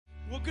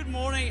Well, good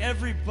morning,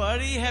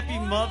 everybody. Happy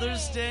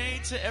Mother's Day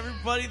to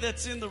everybody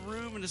that's in the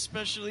room, and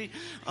especially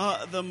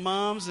the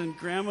moms and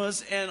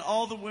grandmas and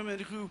all the women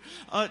who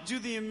do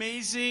the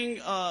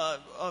amazing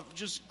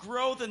just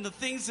growth and the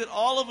things that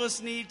all of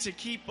us need to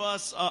keep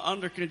us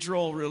under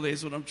control, really,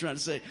 is what I'm trying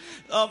to say.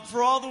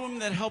 For all the women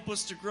that help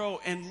us to grow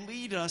and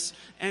lead us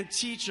and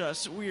teach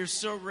us, we are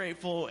so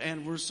grateful,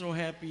 and we're so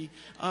happy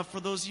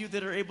for those of you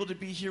that are able to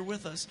be here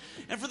with us.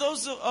 And for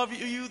those of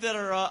you that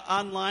are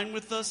online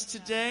with us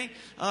today,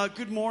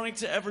 good morning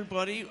to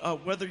everybody,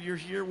 whether you're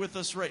here with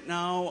us right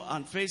now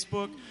on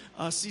Facebook,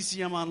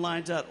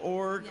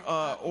 ccmonline.org,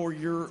 or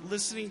you're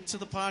listening to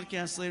the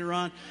podcast later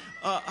on.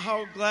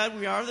 How glad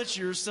we are that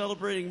you're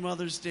celebrating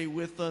Mother's Day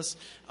with us.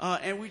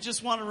 And we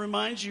just want to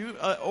remind you,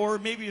 or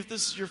maybe if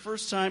this is your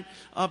first time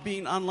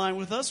being online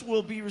with us,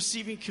 we'll be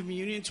receiving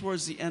communion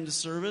towards the end of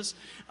service.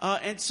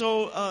 And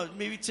so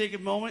maybe take a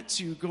moment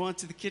to go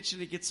onto the kitchen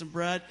and get some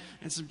bread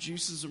and some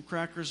juice and some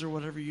crackers or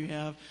whatever you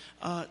have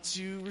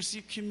to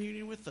receive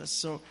communion with us.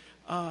 So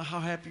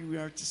how happy we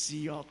are to see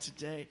you all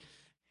today.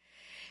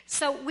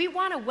 So we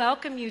want to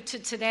welcome you to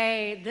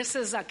today. This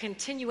is a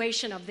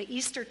continuation of the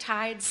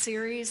Eastertide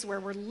series where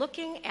we're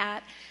looking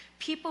at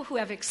people who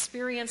have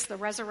experienced the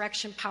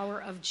resurrection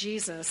power of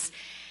Jesus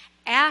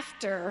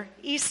after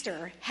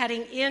Easter,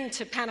 heading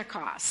into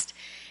Pentecost.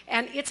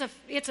 And it's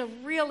a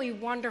really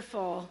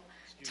wonderful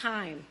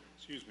time.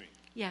 Excuse me.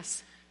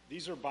 Yes.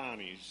 These are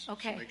Bonnie's.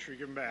 Okay. So make sure you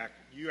give them back.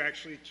 You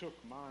actually took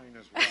mine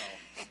as well.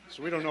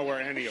 So we don't know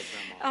where any of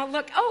them are. Oh,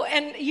 look. Oh,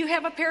 and you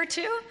have a pair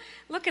too?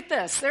 Look at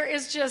this. There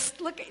is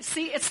just, look,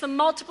 see, it's the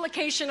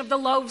multiplication of the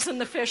loaves and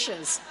the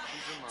fishes.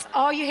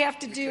 All you have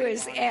to do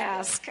is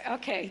ask.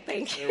 Okay,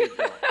 thank you.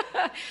 There we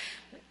go.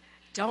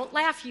 Don't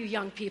laugh, you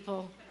young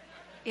people.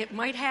 It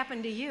might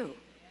happen to you.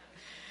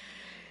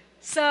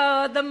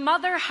 So the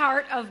mother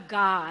heart of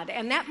God,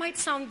 and that might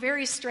sound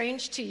very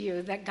strange to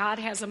you that God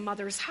has a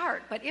mother's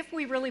heart, but if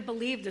we really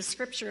believe the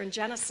scripture in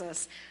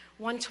Genesis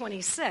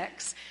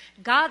 1:26,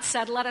 God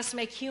said, let us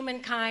make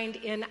humankind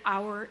in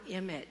our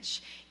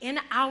image. In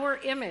our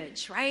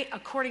image, right?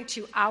 According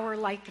to our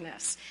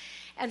likeness.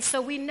 And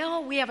so we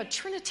know we have a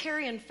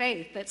Trinitarian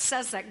faith that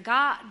says that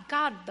God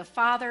the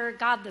Father,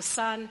 God the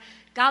Son,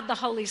 God the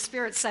Holy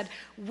Spirit said,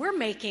 we're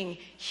making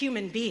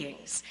human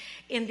beings.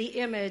 In the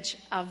image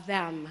of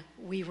them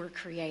we were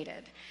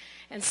created.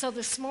 And so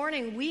this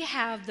morning we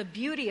have the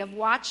beauty of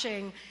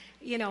watching,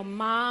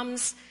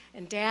 moms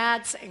and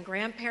dads and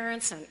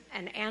grandparents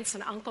and aunts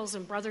and uncles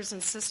and brothers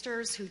and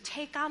sisters who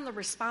take on the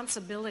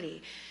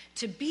responsibility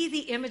to be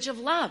the image of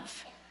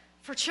love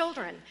for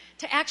children,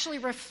 to actually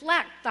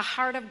reflect the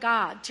heart of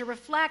God, to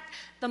reflect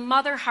the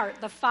mother heart,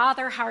 the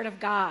father heart of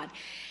God.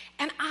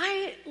 And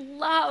I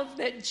love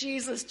that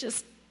Jesus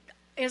just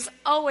is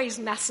always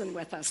messing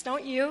with us,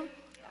 don't you?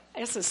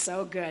 This is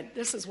so good.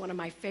 This is one of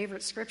my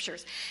favorite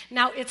scriptures.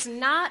 Now, it's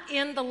not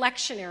in the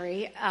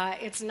lectionary.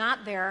 It's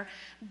not there.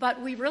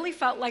 But we really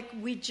felt like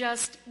we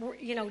just,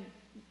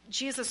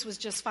 Jesus was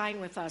just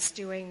fine with us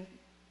doing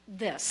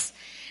this.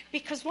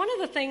 Because one of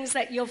the things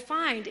that you'll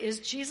find is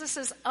Jesus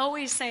is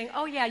always saying,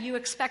 oh, yeah, you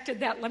expected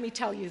that. Let me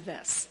tell you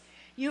this.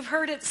 You've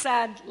heard it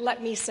said,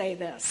 let me say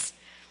this.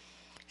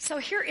 So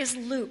here is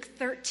Luke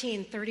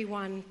 13,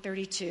 31,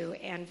 32,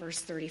 and verse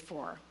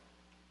 34.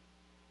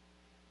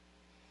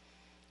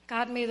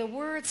 God, may the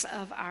words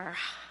of our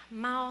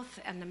mouth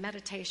and the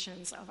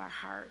meditations of our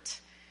heart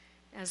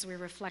as we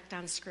reflect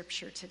on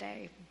Scripture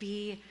today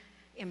be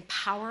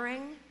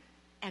empowering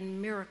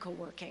and miracle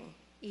working,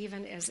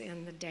 even as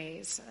in the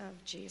days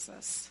of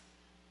Jesus.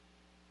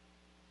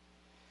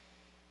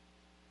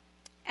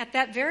 At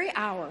that very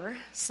hour,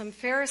 some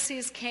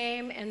Pharisees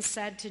came and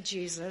said to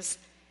Jesus,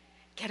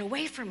 get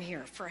away from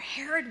here, for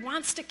Herod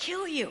wants to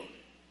kill you.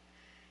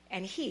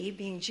 And he,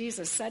 being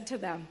Jesus, said to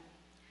them,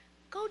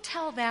 go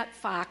tell that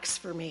fox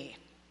for me.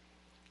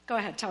 Go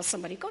ahead, tell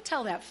somebody, go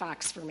tell that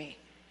fox for me.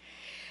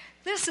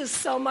 This is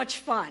so much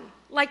fun.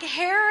 Like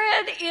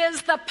Herod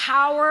is the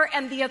power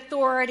and the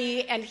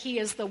authority, and he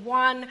is the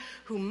one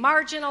who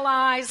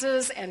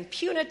marginalizes and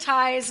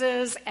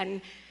punitizes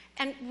and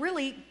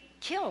really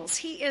kills.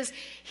 He is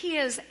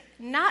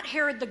not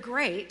Herod the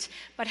Great,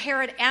 but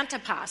Herod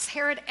Antipas.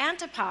 Herod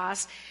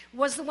Antipas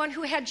was the one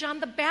who had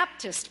John the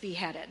Baptist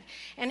beheaded.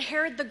 And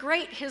Herod the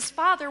Great, his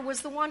father,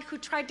 was the one who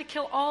tried to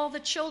kill all the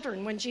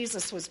children when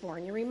Jesus was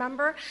born. You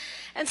remember?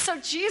 And so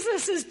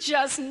Jesus is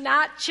just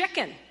not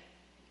chicken,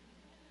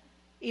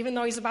 even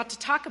though he's about to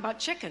talk about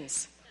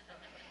chickens.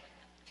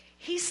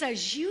 He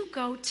says, you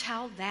go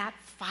tell that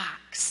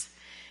fox.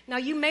 Now,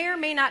 you may or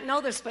may not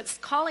know this, but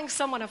calling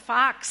someone a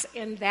fox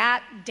in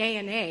that day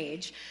and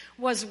age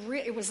was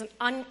an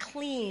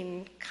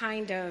unclean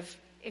kind of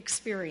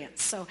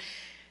experience. So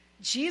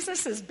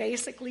Jesus is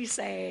basically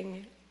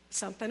saying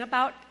something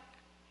about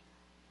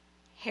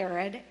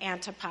Herod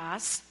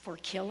Antipas for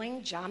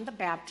killing John the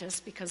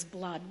Baptist because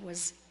blood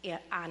was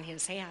on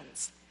his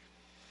hands.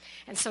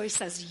 And so he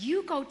says,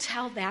 you go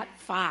tell that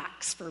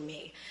fox for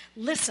me.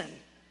 Listen,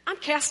 I'm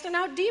casting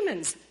out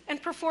demons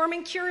and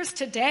performing cures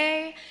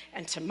today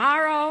and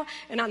tomorrow,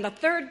 and on the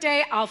third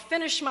day, I'll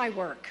finish my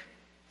work.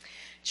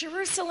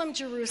 Jerusalem,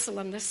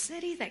 Jerusalem, the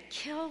city that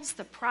kills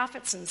the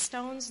prophets and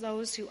stones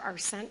those who are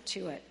sent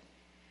to it.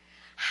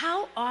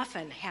 How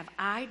often have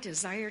I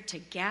desired to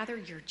gather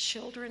your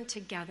children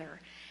together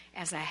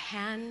as a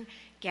hen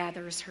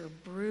gathers her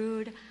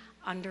brood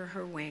under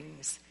her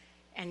wings,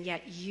 and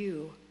yet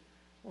you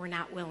were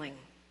not willing.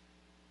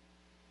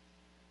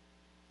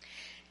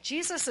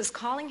 Jesus is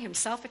calling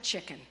himself a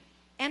chicken,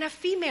 and a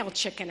female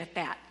chicken at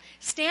that,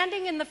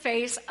 standing in the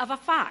face of a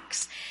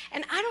fox.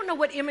 And I don't know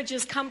what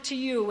images come to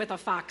you with a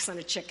fox and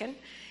a chicken.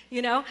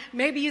 You know,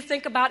 maybe you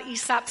think about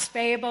Aesop's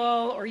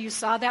fable, or you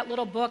saw that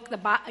little book, the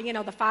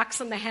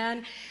Fox and the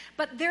Hen.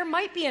 But there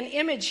might be an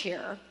image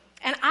here,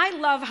 and I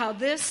love how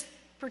this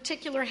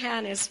particular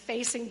hen is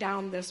facing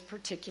down this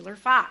particular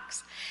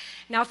fox.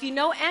 Now, if you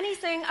know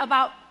anything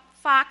about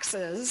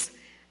foxes,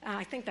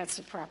 I think that's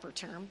the proper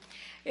term.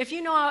 If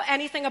you know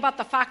anything about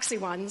the foxy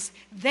ones,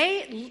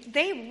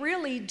 they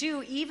really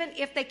do, even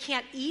if they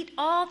can't eat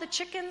all the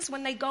chickens,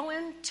 when they go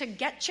in to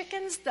get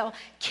chickens, they'll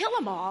kill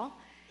them all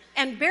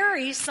and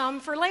bury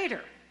some for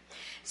later.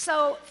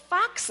 So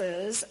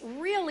foxes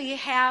really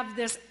have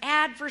this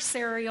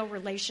adversarial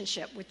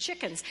relationship with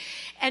chickens.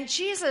 And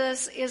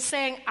Jesus is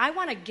saying, I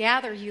want to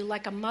gather you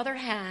like a mother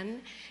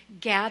hen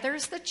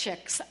gathers the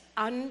chicks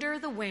under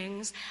the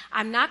wings.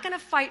 I'm not going to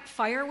fight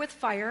fire with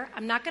fire.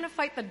 I'm not going to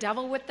fight the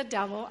devil with the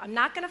devil. I'm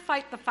not going to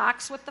fight the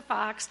fox with the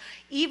fox,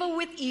 evil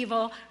with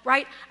evil,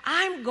 right?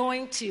 I'm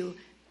going to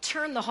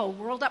turn the whole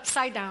world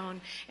upside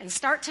down and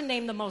start to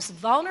name the most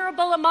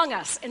vulnerable among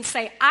us and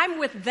say, I'm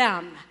with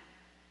them.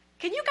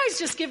 Can you guys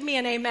just give me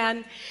an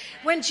amen?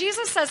 When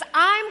Jesus says,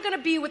 I'm going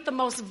to be with the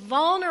most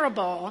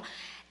vulnerable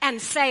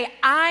and say,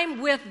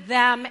 I'm with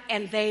them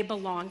and they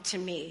belong to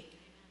me,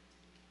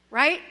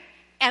 right?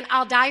 And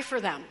I'll die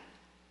for them.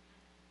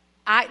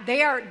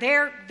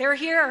 They're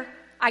here.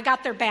 I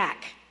got their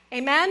back.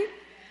 Amen?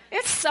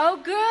 It's so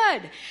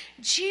good.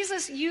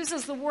 Jesus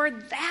uses the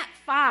word that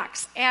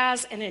fox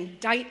as an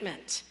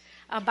indictment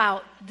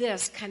about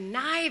this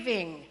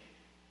conniving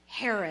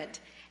Herod,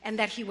 and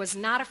that he was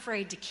not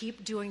afraid to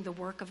keep doing the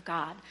work of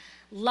God,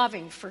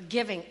 loving,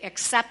 forgiving,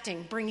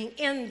 accepting, bringing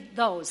in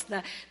those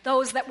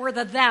that were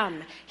the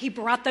them. He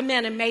brought them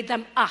in and made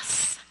them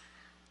us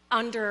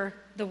under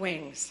the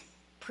wings.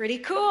 Pretty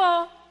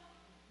cool.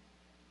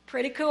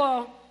 Pretty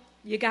cool.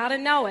 You got to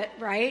know it,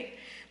 right?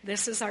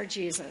 This is our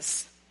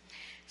Jesus.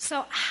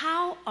 So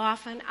how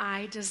often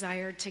I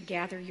desired to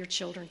gather your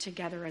children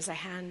together as a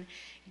hen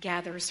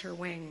gathers her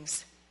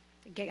wings,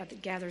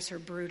 gathers her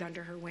brood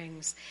under her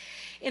wings.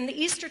 In the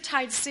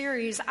Eastertide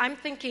series, I'm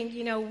thinking,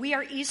 we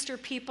are Easter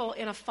people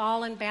in a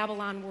fallen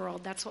Babylon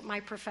world. That's what my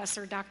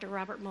professor, Dr.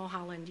 Robert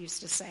Mulholland,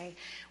 used to say.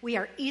 We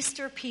are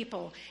Easter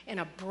people in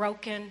a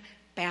broken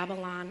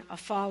Babylon, a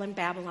fallen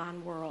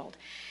Babylon world.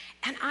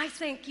 And I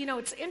think,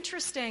 it's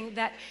interesting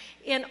that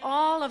in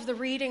all of the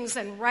readings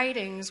and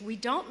writings, we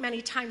don't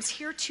many times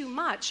hear too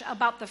much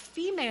about the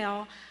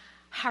female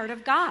heart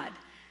of God.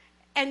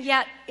 And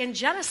yet, in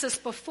Genesis,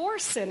 before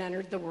sin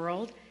entered the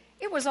world,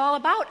 it was all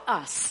about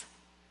us.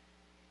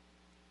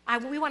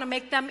 We want to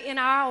make them in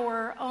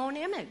our own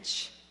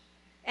image.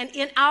 And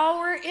in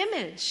our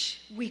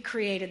image, we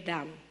created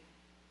them.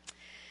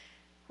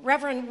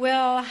 Reverend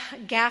Will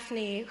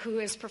Gaffney, who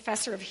is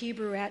professor of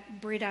Hebrew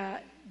at Breda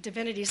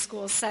Divinity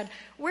School, said,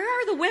 "Where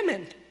are the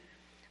women?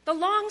 The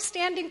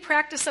long-standing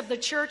practice of the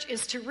church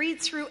is to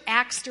read through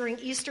Acts during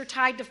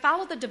Eastertide to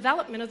follow the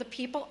development of the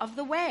people of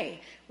the way,"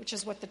 which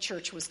is what the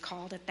church was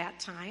called at that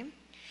time,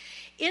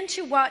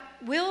 "into what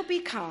will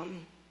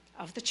become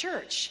of the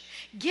church.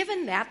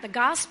 Given that the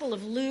Gospel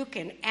of Luke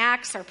and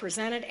Acts are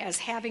presented as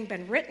having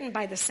been written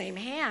by the same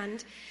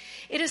hand,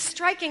 it is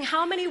striking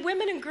how many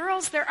women and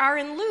girls there are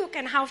in Luke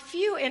and how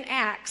few in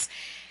Acts.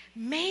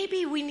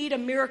 Maybe we need a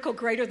miracle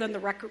greater than the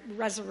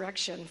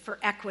resurrection for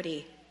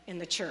equity in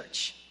the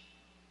church."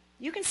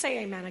 You can say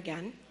amen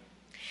again.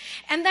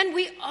 And then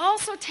we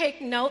also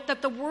take note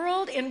that the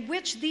world in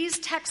which these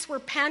texts were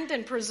penned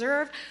and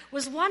preserved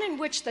was one in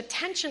which the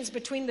tensions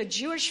between the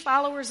Jewish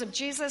followers of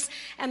Jesus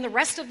and the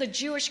rest of the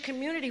Jewish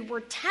community were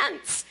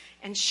tense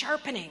and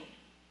sharpening.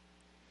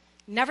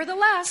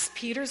 Nevertheless,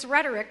 Peter's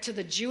rhetoric to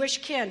the Jewish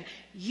kin,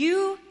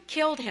 "You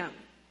killed him,"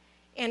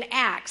 in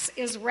Acts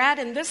is read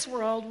in this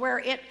world where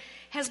it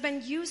has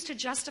been used to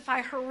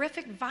justify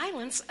horrific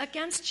violence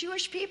against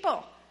Jewish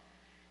people.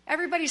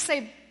 Everybody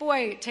say,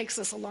 boy, it takes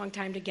us a long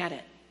time to get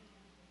it.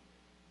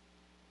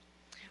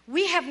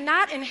 We have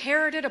not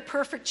inherited a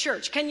perfect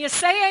church. Can you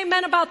say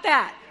amen about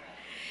that?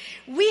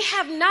 We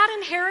have not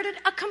inherited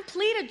a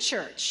completed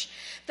church.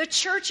 The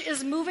church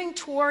is moving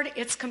toward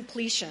its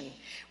completion.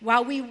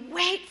 While we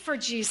wait for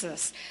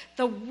Jesus,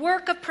 the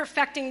work of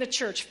perfecting the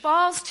church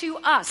falls to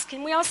us.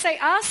 Can we all say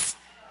us?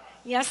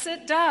 Yes,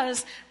 it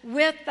does,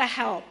 with the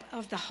help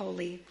of the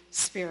Holy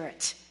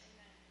Spirit.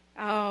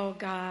 Oh,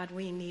 God,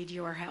 we need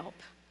your help.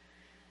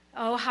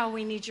 Oh, how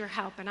we need your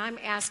help, and I'm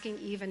asking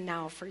even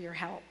now for your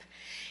help.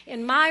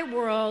 In my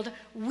world,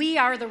 we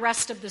are the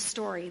rest of the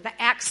story,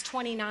 the Acts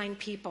 29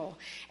 people.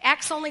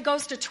 Acts only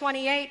goes to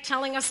 28,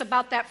 telling us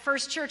about that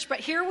first church, but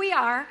here we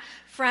are,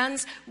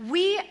 friends.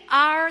 We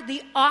are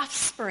the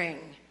offspring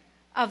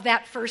of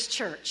that first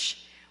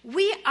church.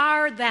 We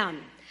are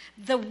them.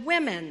 The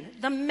women,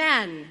 the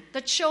men,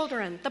 the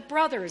children, the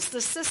brothers,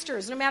 the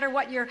sisters, no matter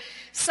what your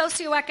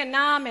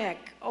socioeconomic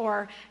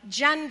or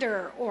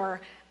gender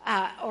or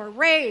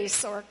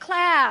race or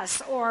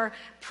class or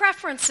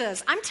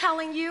preferences. I'm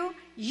telling you,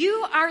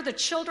 you are the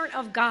children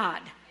of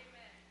God.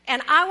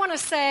 And I want to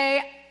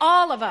say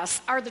all of us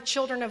are the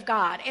children of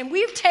God. And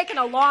we've taken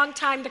a long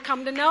time to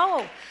come to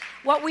know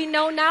what we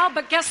know now.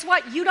 But guess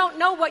what? You don't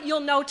know what you'll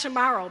know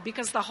tomorrow,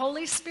 because the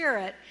Holy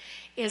Spirit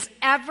is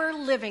ever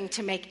living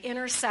to make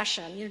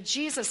intercession. You know,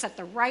 Jesus at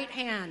the right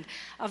hand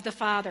of the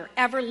Father,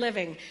 ever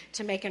living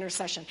to make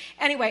intercession.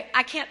 Anyway,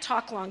 I can't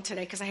talk long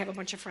today because I have a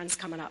bunch of friends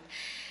coming up.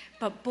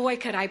 But boy,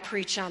 could I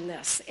preach on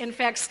this. In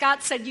fact,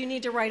 Scott said you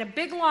need to write a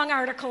big, long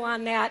article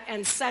on that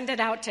and send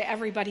it out to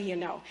everybody you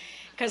know,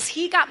 because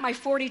he got my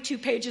 42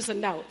 pages of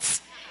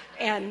notes.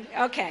 And,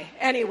 okay,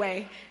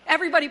 anyway,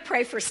 everybody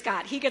pray for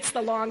Scott. He gets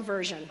the long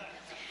version.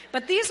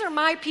 But these are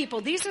my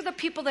people. These are the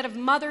people that have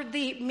mothered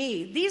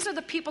me. These are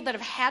the people that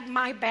have had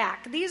my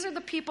back. These are the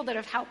people that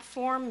have helped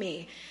form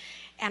me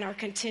and are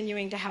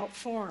continuing to help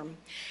form.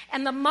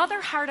 And the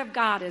mother heart of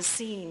God is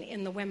seen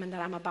in the women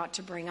that I'm about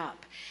to bring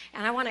up.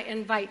 And I want to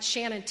invite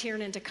Shannon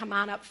Tiernan to come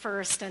on up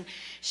first. And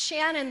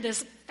Shannon,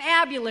 this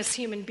fabulous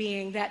human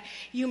being that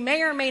you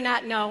may or may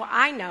not know,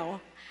 I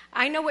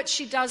know what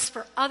she does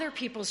for other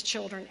people's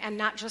children and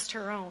not just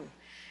her own.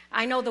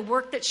 I know the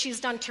work that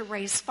she's done to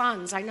raise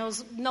funds. I know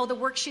the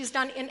work she's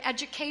done in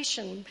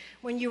education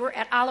when you were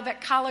at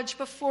Olivet College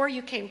before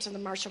you came to the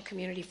Marshall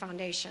Community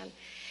Foundation.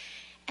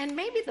 And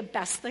maybe the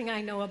best thing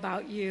I know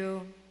about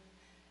you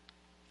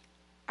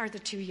are the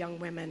two young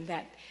women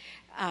that,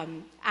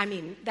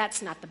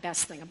 that's not the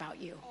best thing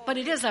about you, but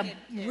it is a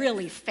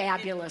really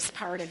fabulous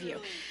part of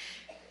you.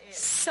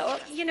 So,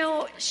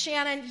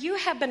 Shannon, you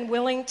have been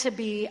willing to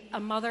be a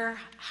mother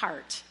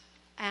heart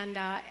and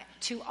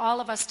to all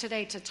of us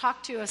today to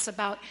talk to us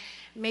about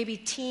maybe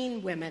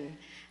teen women,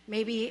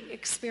 maybe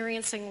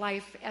experiencing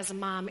life as a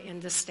mom in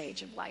this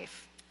stage of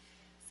life.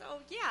 So,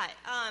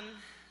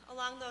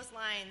 along those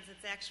lines,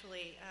 it's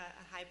actually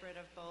a hybrid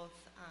of both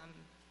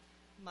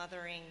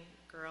mothering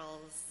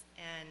girls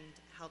and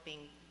helping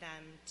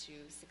them to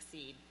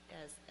succeed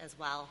as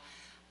well.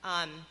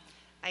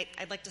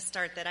 I'd like to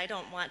start that I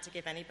don't want to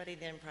give anybody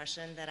the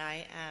impression that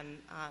I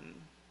am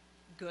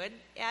good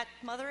at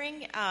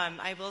mothering.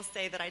 I will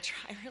say that I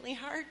try really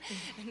hard,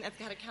 and that's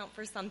got to count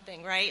for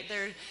something, right?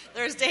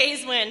 There's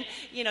days when,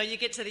 you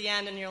get to the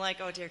end and you're like,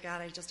 oh, dear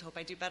God, I just hope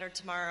I do better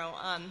tomorrow.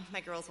 My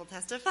girls will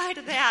testify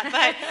to that.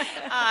 But,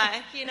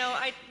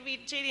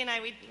 JD and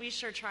I, we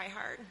sure try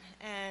hard.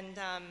 And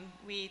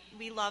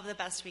we love the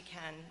best we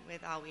can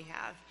with all we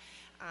have,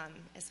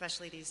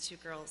 especially these two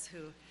girls who,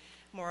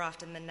 more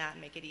often than not,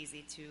 make it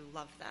easy to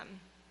love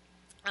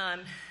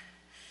them.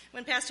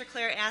 When Pastor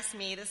Claire asked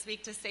me this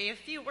week to say a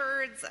few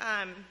words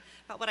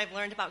about what I've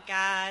learned about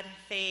God,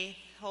 faith,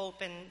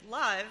 hope, and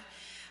love,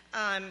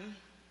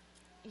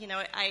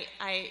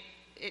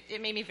 it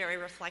made me very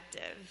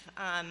reflective.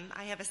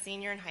 I have a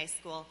senior in high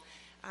school.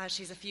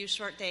 She's a few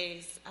short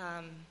days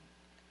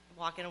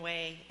walking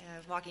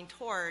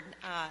toward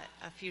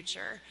a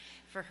future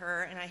for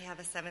her, and I have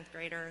a seventh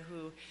grader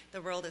who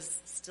the world is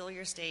still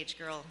your stage,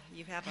 girl.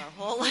 You have a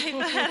whole life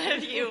ahead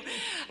of you.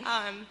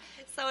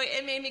 So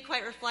it made me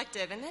quite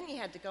reflective. And then you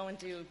had to go and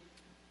do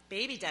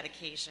baby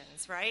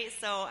dedications, right?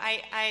 So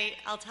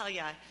I'll tell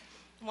you,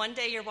 one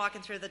day you're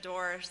walking through the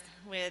doors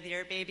with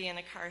your baby in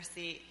a car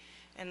seat,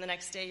 and the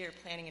next day you're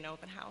planning an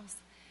open house.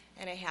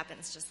 And it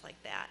happens just like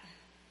that.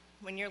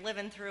 When you're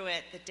living through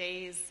it, the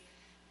days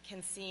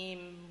can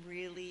seem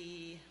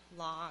really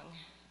long,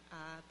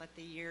 but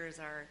the years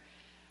are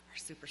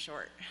super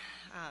short.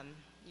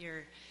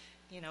 You're,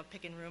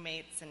 picking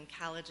roommates and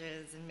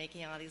colleges and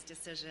making all these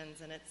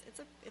decisions, and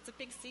it's a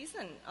big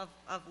season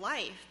of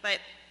life. But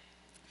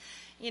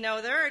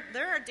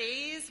there are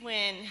days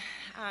when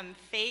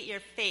your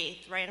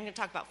faith, right? I'm going to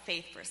talk about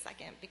faith for a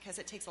second because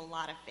it takes a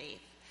lot of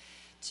faith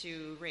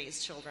to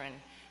raise children,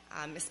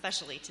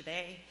 especially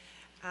today.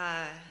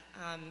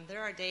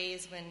 There are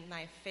days when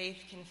my faith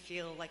can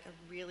feel like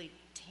a really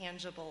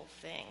tangible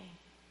thing.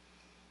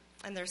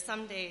 And there's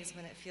some days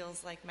when it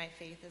feels like my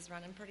faith is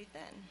running pretty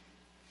thin.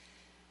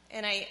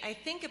 And I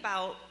think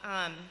about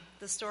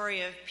the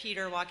story of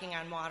Peter walking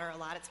on water a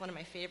lot. It's one of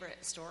my favorite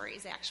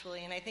stories,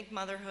 actually. And I think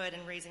motherhood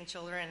and raising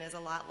children is a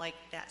lot like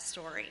that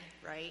story,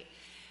 right?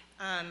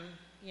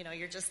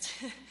 You're just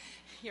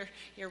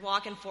you're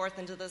walking forth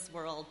into this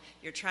world.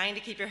 You're trying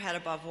to keep your head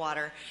above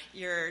water.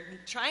 You're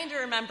trying to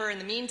remember in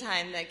the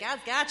meantime that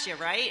God's got you,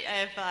 right?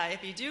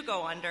 If you do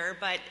go under.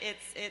 But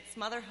it's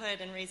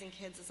motherhood and raising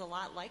kids is a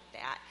lot like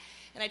that.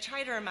 And I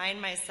try to remind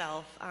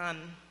myself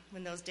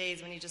when those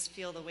days when you just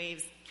feel the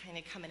waves kind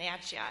of coming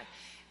at you,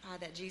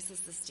 that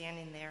Jesus is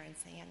standing there and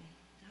saying,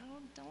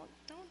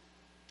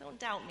 don't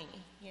doubt me.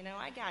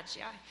 I got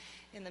you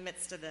in the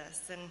midst of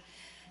this.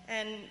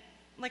 And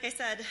like I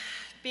said,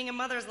 being a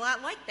mother is a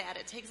lot like that.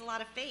 It takes a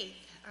lot of faith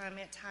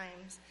at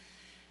times.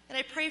 And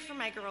I pray for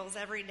my girls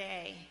every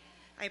day.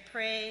 I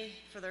pray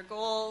for their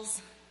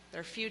goals,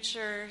 their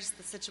futures,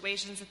 the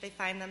situations that they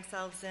find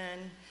themselves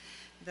in,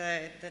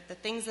 the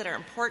things that are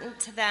important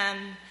to them,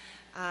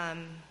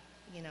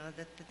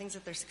 the things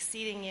that they're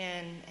succeeding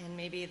in, and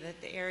maybe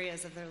the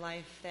areas of their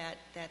life that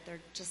they're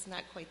just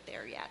not quite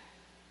there yet.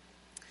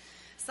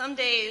 Some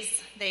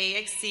days they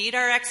exceed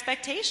our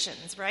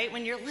expectations, right?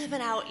 When you're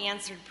living out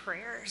answered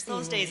prayers,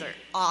 those days are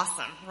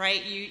awesome,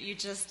 right? You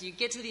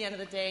get to the end of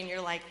the day and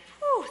you're like,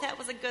 whew, that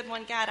was a good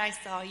one. God, I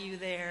saw you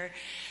there.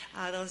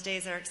 Those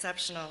days are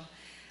exceptional.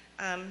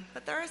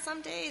 But there are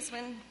some days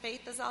when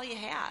faith is all you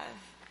have.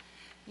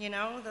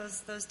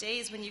 Those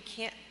days when you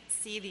can't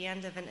see the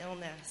end of an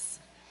illness,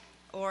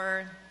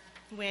 or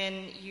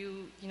when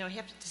you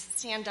have to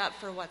stand up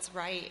for what's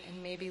right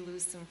and maybe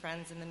lose some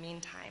friends in the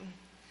meantime.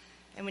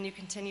 And when you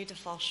continue to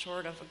fall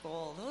short of a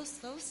goal,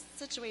 those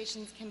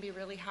situations can be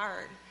really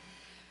hard.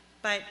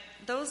 But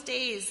those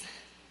days,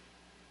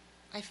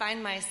 I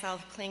find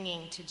myself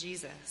clinging to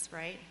Jesus,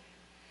 right?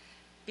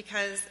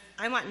 Because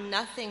I want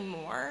nothing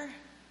more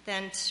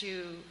than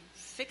to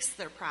fix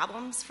their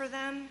problems for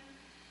them,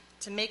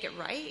 to make it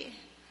right.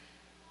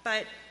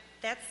 But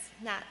that's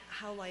not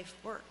how life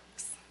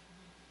works,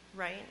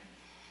 right?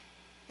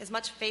 As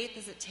much faith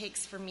as it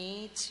takes for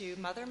me to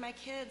mother my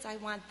kids, I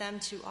want them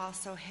to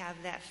also have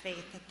that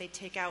faith that they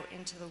take out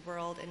into the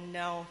world and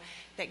know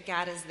that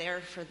God is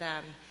there for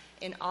them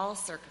in all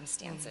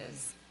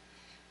circumstances.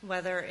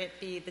 Whether it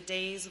be the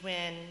days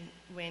when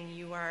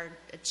you are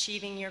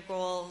achieving your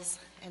goals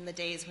and the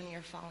days when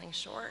you're falling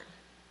short.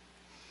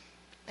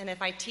 And if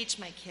I teach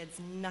my kids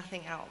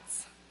nothing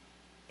else,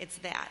 it's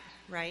that,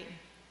 right?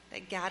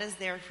 That God is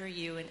there for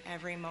you in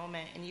every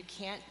moment, and you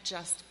can't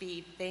just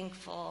be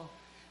thankful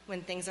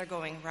when things are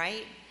going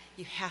right.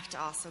 You have to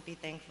also be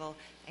thankful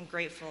and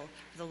grateful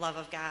for the love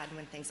of God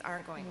when things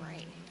aren't going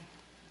right.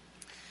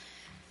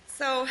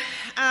 So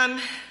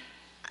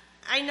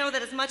I know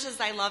that as much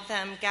as I love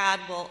them, God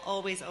will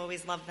always,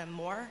 always love them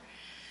more.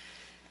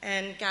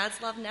 And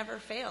God's love never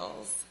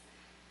fails.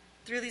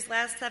 Through these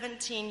last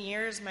 17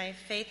 years, my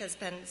faith has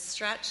been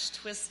stretched,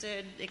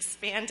 twisted,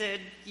 expanded,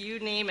 you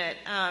name it.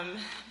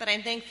 But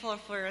I'm thankful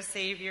for a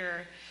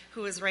Savior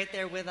who is right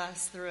there with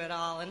us through it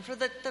all. And for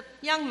the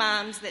young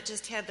moms that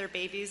just had their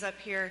babies up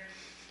here,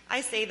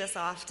 I say this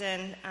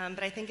often,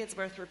 but I think it's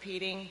worth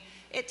repeating.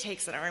 It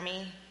takes an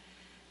army.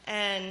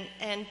 And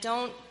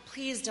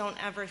please don't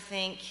ever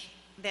think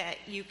that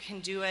you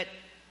can do it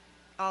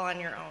all on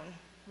your own,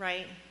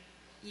 right?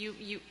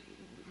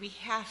 We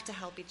have to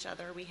help each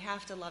other. We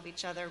have to love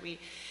each other. We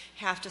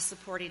have to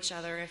support each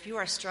other. If you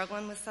are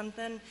struggling with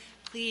something,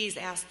 please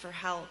ask for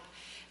help.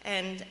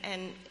 And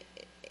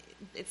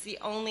it's the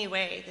only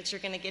way that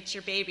you're going to get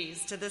your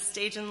babies to this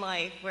stage in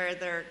life where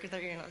they're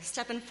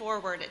stepping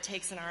forward. It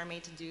takes an army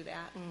to do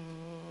that.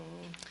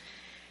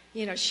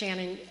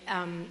 Shannon,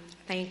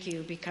 thank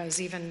you,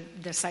 because even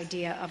this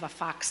idea of a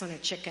fox and a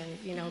chicken,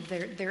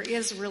 there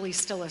is really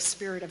still a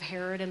spirit of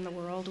Herod in the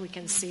world. We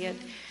can see it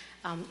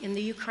in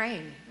the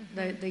Ukraine,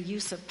 the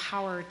use of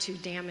power to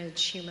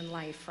damage human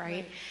life,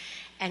 right?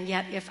 And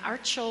yet if our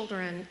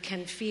children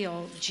can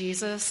feel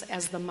Jesus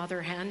as the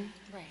mother hen,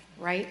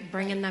 right?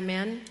 Bringing them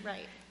in,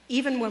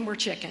 even when we're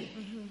chicken.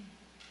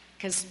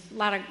 Because a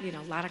lot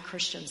of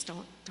Christians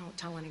don't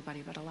tell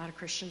anybody, but a lot of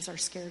Christians are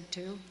scared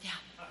too.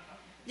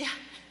 Yeah.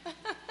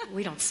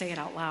 We don't say it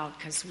out loud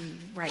because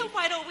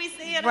Why don't we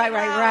say it out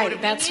loud?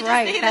 Right. That's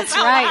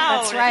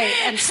right.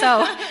 And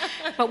so,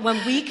 but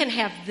when we can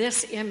have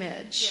this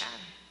image,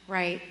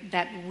 right,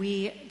 that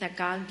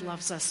God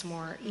loves us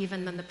more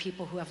even than the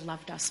people who have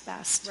loved us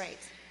best.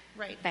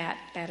 Right.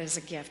 That is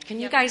a gift. Can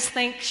you guys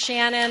thank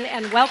Shannon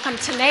and welcome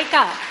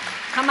Taneka?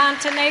 Come on,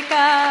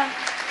 Taneka.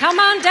 Come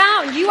on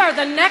down. You are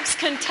the next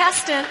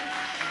contestant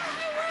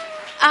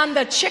on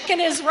The Chicken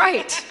is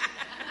Right.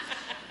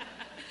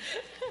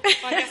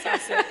 I guess I'll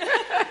sit.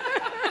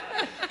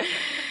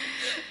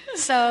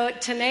 So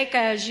Taneka,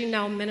 as you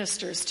know,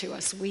 ministers to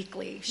us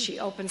weekly. She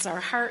opens our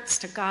hearts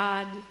to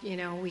God.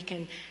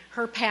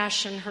 Her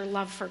passion, her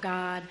love for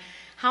God.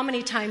 How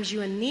many times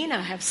you and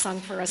Nina have sung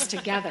for us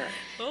together?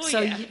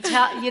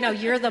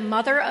 You're the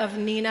mother of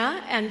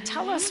Nina, and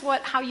tell us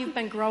how you've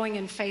been growing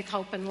in faith,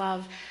 hope, and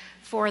love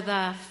for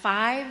the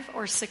 5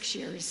 or 6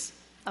 years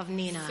of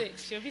Nina.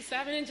 6. She'll be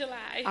 7 in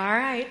July. All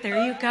right,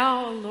 there you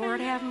go. Lord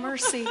have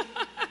mercy.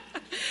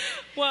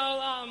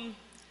 Well,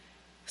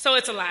 so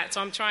it's a lot,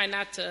 so I'm trying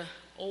not to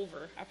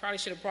I probably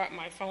should have brought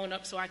my phone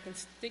up so I can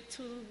stick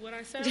to what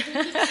I said.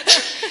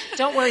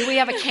 Don't worry, we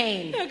have a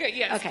cane. Okay,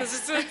 yes,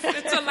 because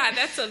it's a lot.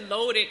 That's a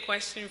loaded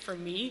question for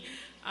me,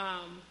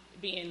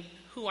 being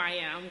who I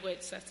am,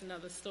 which that's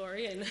another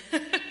story,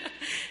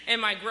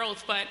 and my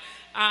growth. But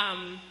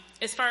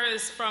as far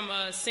as from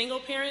a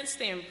single parent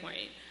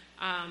standpoint,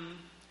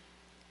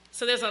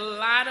 so there's a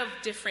lot of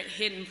different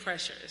hidden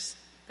pressures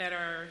that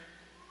are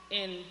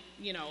in,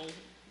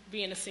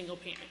 being a single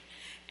parent.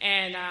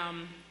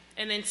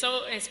 And then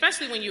so,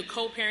 especially when you're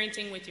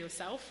co-parenting with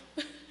yourself,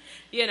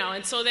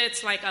 and so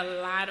that's like a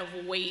lot of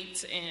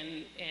weight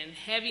and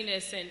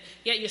heaviness, and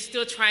yet you're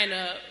still trying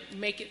to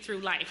make it through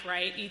life,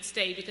 right, each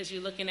day, because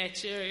you're looking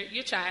at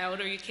your child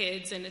or your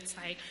kids, and it's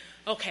like,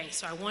 okay,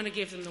 so I want to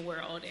give them the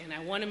world, and I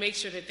want to make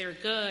sure that they're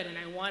good, and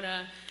I want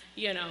to,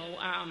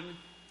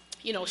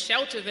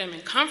 shelter them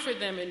and comfort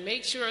them and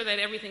make sure that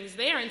everything's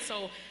there. And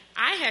so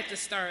I had to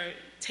start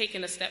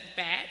taking a step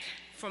back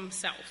from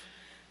self.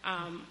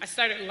 I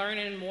started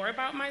learning more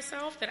about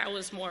myself, that I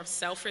was more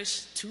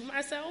selfish to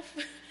myself.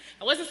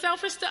 I wasn't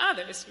selfish to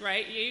others,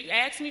 right? You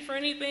asked me for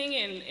anything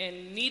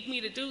and need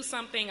me to do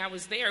something, I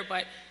was there,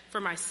 but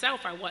for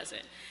myself, I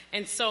wasn't.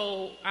 And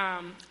so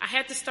I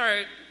had to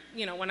start,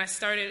 when I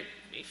started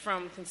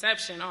from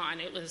conception on,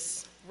 it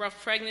was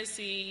rough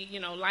pregnancy,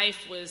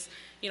 life was,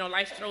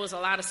 life throws a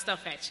lot of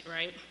stuff at you,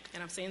 right?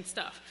 And I'm saying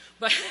stuff.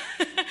 But,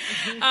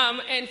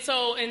 and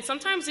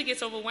sometimes it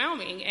gets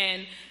overwhelming.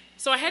 And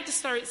so I had to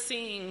start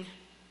seeing,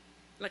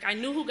 I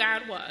knew who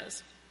God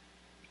was.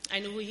 I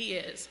knew who he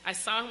is. I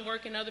saw him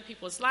work in other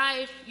people's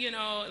lives, and,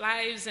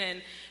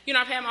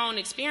 I've had my own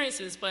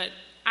experiences, but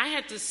I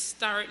had to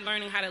start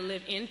learning how to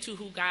live into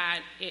who God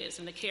is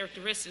and the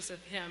characteristics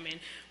of him and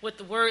what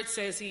the word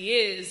says he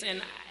is.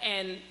 And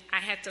I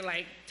had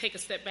to take a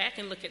step back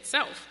and look at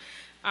self.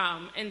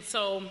 And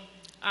so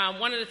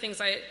one of the things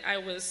that I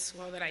was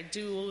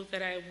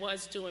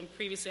doing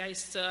previously, I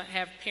used to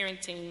have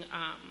parenting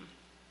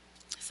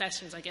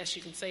sessions, I guess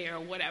you can say, or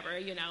whatever,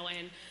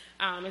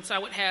 and so I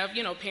would have,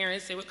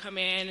 parents, they would come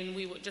in and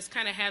we would just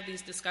kind of have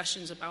these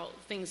discussions about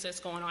things that's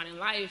going on in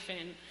life.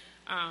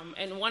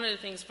 And one of the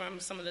things from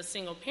some of the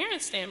single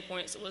parent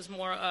standpoints was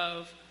more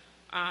of,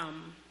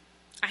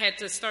 I had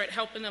to start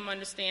helping them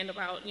understand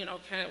about,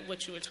 kind of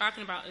what you were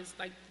talking about is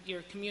like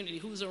your community,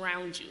 who's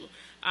around you.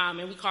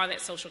 And we call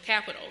that social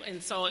capital.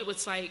 And so it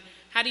was like,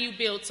 how do you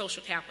build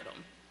social capital?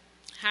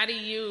 How do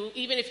you,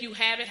 even if you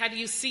have it, how do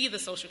you see the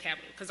social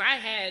capital? Because I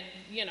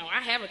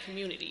have a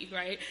community,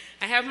 right?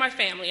 I have my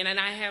family, and then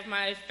I have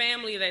my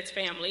family that's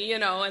family,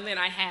 and then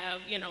I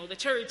have, the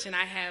church, and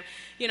I have,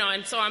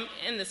 and so I'm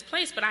in this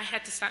place, but I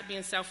had to stop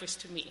being selfish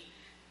to me.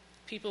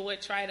 People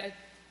would try to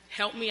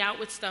help me out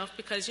with stuff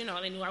because,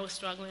 they knew I was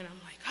struggling. I'm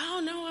like,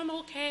 oh, no, I'm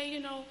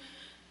okay,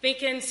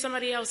 thinking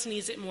somebody else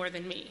needs it more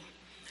than me.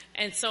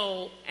 And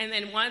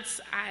then once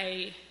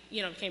I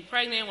became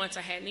pregnant, once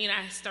I had Nina,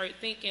 I started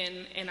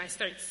thinking and I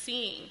started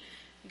seeing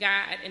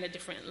God in a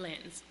different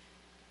lens,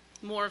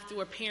 more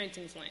through a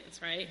parenting's lens,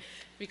 right?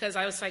 Because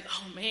I was like,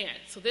 oh man,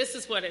 so this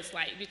is what it's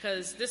like,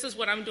 because this is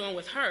what I'm doing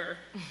with her.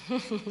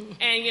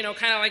 And,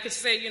 kind of like I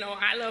say,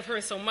 I love her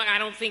so much, I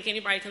don't think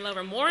anybody can love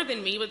her more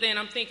than me, but then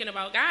I'm thinking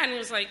about God, and it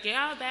was like,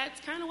 yeah,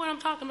 that's kind of what I'm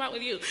talking about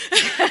with you.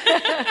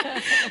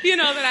 That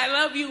I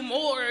love you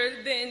more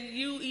than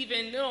you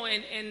even know,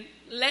 and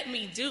let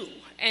me do.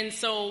 And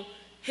so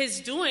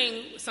his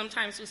doing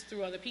sometimes was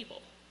through other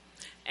people.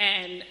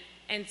 And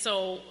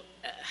so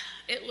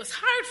it was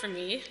hard for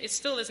me. It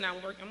still is now.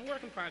 I'm a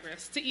work in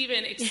progress to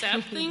even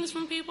accept things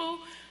from people,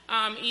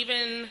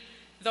 even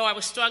though I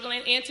was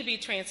struggling, and to be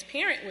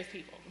transparent with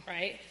people,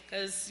 right?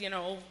 Because,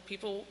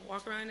 people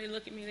walk around, they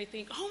look at me, they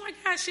think, oh my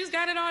gosh, she's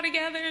got it all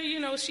together.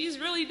 She's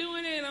really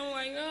doing it. And I'm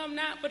like, no, I'm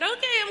not. But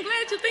okay, I'm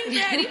glad you think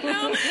that,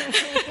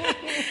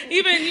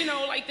 Even,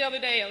 like the other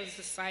day, I was just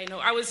a side note.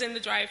 I was in the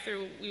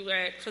drive-thru. We were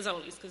at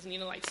Fazoli's because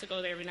Nina likes to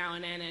go there every now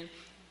and then. And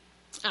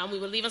we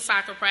were leaving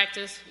soccer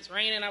practice. It was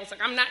raining. I was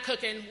like, I'm not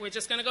cooking. We're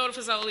just going to go to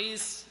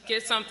Fazoli's,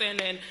 get something.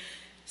 And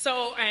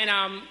so,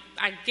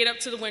 I get up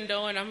to the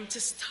window, and I'm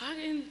just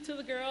talking to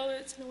the girl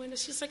that's in the window.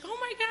 She's like, oh,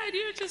 my God,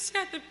 you just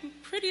got the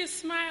prettiest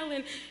smile,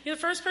 and you're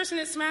the first person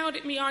that smiled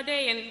at me all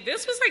day. And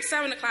this was like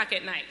 7 o'clock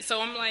at night.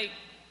 So I'm like,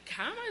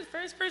 how am I the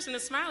first person to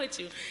smile at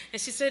you?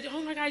 And she said,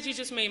 oh, my God, you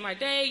just made my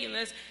day, and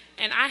this.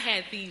 And I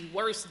had the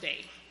worst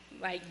day,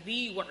 like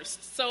the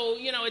worst. So,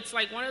 it's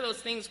like one of those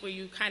things where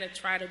you kind of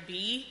try to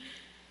be,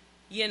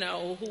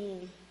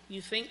 who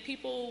you think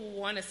people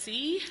want to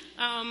see.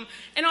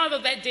 And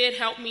although that did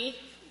help me,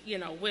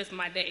 with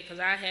my day, because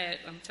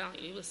I'm telling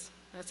you,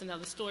 that's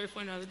another story for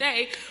another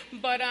day,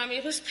 but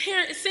it was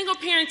single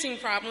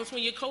parenting problems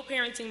when you're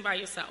co-parenting by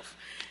yourself.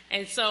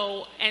 And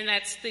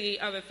that's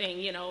the other thing,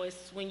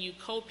 is when you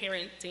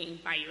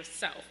co-parenting by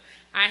yourself.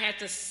 I had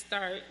to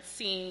start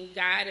seeing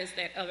God as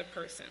that other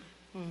person,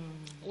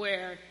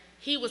 where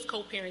he was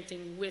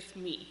co-parenting with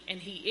me, and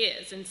he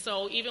is. And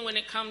so even when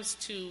it comes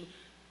to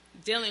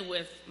dealing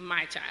with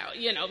my child,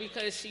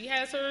 because she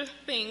has her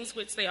things,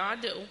 which they all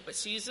do, but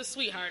she's a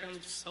sweetheart.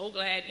 I'm so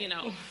glad,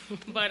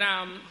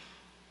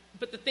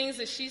 but the things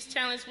that she's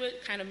challenged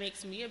with kind of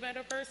makes me a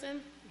better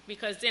person,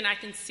 because then I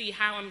can see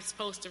how I'm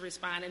supposed to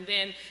respond, and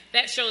then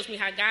that shows me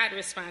how God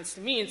responds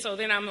to me. And so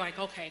then I'm like,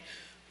 okay,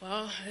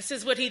 well, this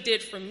is what he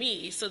did for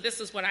me, so this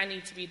is what I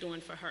need to be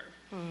doing for her.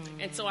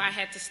 And so I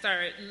had to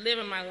start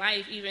living my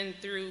life, even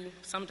through,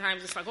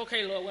 sometimes it's like,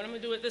 okay, Lord, what am I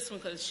going to do with this one?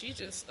 Because she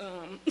just,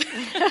 but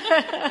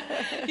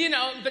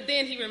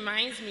then he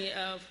reminds me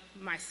of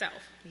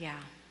myself. Yeah.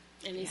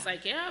 And he's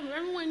like, yeah,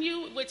 remember when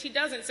you, which he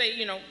doesn't say,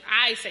 you know,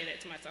 I say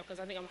that to myself because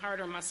I think I'm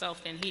harder on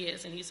myself than he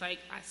is. And he's like,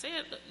 I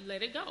said,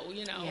 let it go,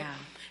 you know. Yeah.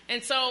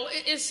 And so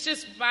it's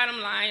just bottom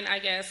line, I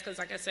guess, because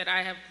like I said,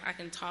 I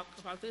can talk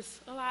about this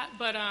a lot,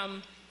 but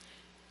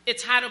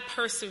it's how to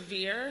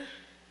persevere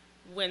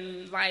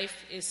when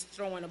life is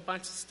throwing a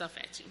bunch of stuff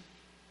at you.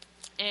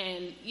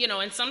 And, you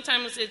know, and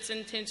sometimes it's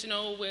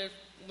intentional with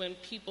when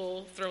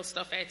people throw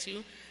stuff at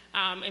you.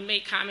 And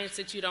make comments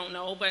that you don't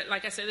know. But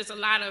like I said, there's a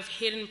lot of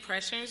hidden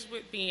pressures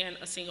with being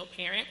a single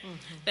parent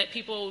that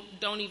people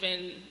don't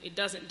even, it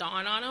doesn't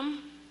dawn on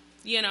them,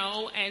 you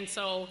know. And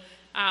so,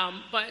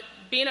 but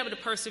being able to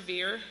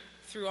persevere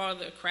through all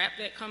the crap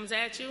that comes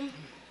at you,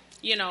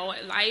 you know,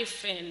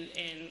 life and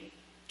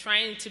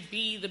trying to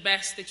be the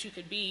best that you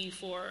could be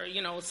for,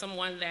 you know,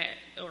 someone that,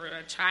 or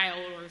a child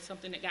or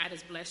something that God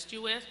has blessed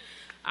you with,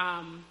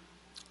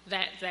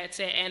 that's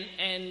it.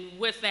 And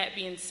with that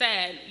being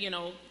said, you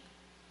know,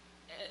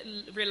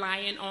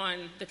 relying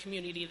on the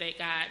community that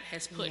God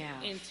has put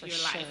into your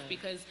life.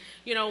 Because,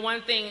 you know,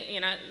 one thing,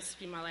 and this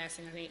will be my last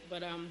thing, I think,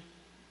 but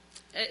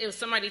it was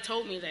somebody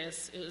told me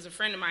this. It was a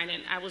friend of mine,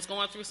 and I was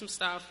going through some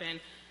stuff,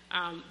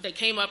 and they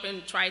came up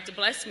and tried to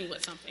bless me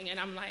with something. And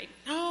I'm like,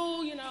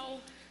 no, you know,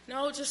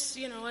 no, just,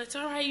 you know, it's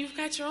all right. You've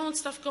got your own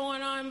stuff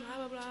going on,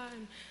 blah, blah, blah.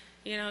 And,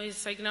 you know,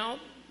 he's like, nope,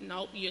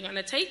 you're going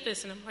to take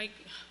this. And I'm like,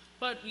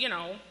 but, you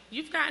know,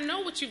 you've got to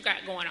know what you've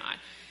got going on.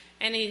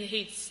 And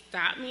he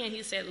stopped me and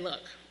he said,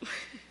 look,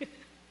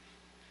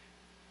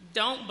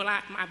 don't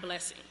block my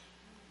blessing.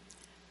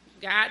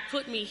 God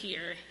put me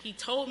here. He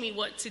told me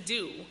what to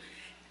do.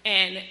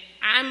 And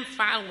I'm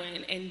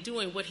following and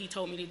doing what he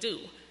told me to do.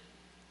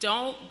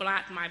 Don't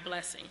block my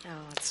blessing.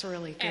 Oh, it's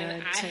really good.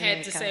 And I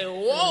had to say,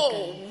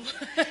 whoa.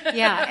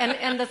 Yeah,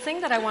 and the thing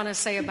that I want to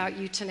say about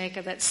you,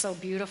 Taneka, that's so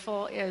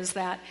beautiful is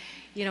that,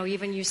 you know,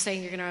 even you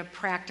saying you're going to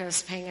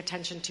practice paying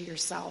attention to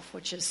yourself,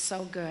 which is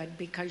so good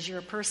because you're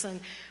a person,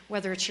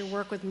 whether it's your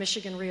work with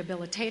Michigan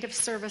Rehabilitative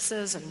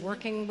Services and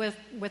working with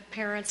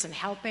parents and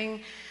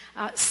helping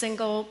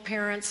single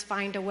parents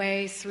find a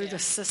way through the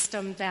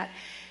system that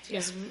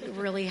is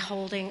really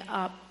holding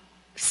up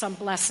some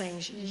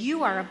blessings.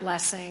 You are a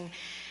blessing.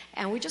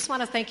 And we just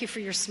want to thank you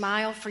for your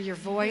smile, for your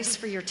voice,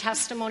 for your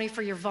testimony,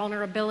 for your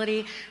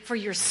vulnerability, for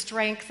your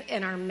strength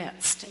in our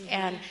midst.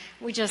 And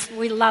we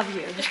love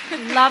you.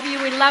 Love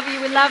you, we love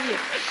you, we love you.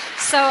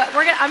 So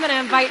I'm going to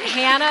invite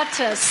Hannah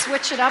to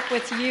switch it up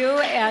with you.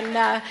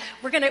 And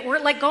we're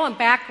like going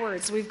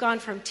backwards. We've gone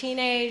from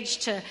teenage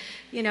to,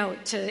 you know,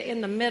 to in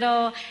the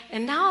middle.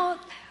 And now,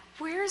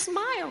 where's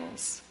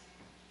Miles?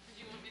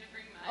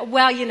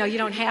 Well, you know, you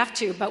don't have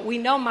to, but we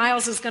know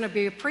Miles is going to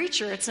be a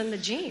preacher. It's in the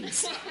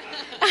genes.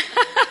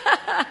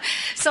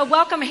 So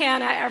welcome,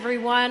 Hannah,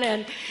 everyone.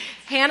 And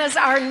Hannah's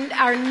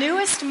our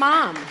newest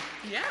mom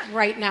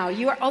right now.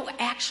 You are,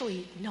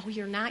 actually, no,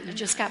 you're not. You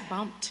just got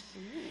bumped.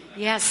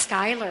 Yes,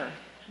 Skylar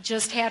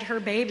just had her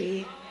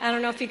baby. I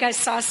don't know if you guys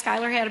saw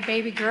Skylar had a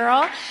baby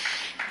girl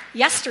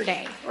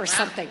yesterday or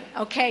something.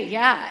 Okay,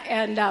 yeah.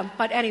 And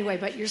but anyway,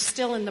 but you're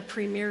still in the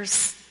premier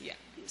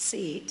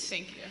seat.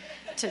 Thank you.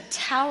 To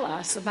tell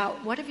us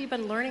about what have you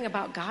been learning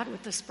about God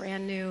with this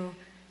brand new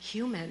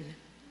human?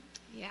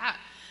 Yeah.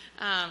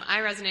 I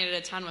resonated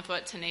a ton with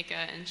what Taneka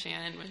and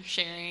Shannon were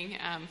sharing.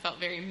 Felt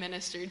very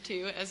ministered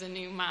to as a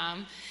new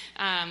mom.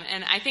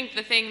 And I think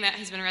the thing that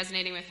has been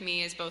resonating with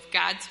me is both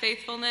God's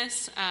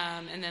faithfulness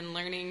and then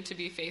learning to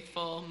be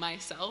faithful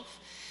myself.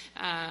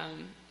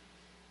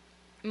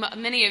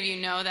 Many of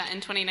you know that in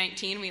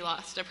 2019 we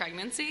lost a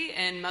pregnancy,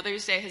 and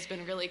Mother's Day has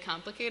been really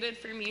complicated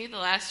for me the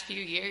last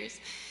few years.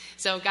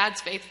 So God's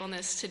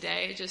faithfulness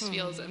today just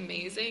feels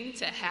amazing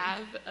to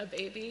have a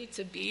baby,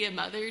 to be a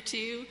mother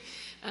to.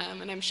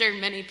 And I'm sure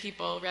many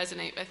people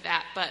resonate with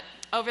that. But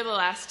over the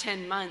last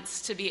 10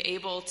 months, to be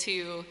able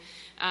to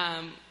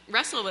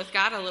wrestle with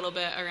God a little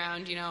bit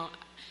around, you know,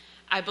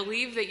 I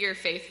believe that you're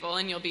faithful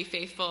and you'll be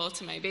faithful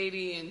to my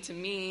baby and to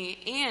me.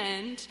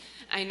 And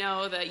I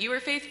know that you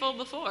were faithful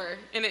before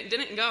and it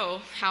didn't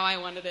go how I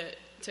wanted it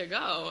to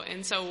go.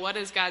 And so what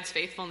does God's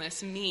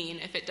faithfulness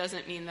mean if it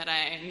doesn't mean that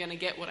I am going to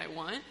get what I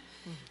want?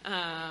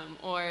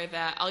 Or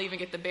that I'll even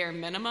get the bare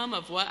minimum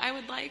of what I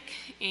would like.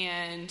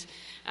 And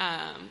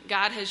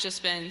God has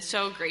just been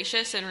so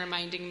gracious in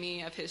reminding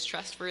me of his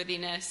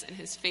trustworthiness and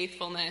his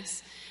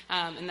faithfulness,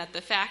 and that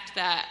the fact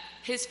that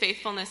his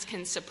faithfulness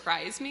can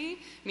surprise me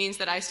means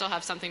that I still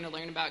have something to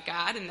learn about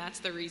God, and that's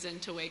the reason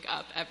to wake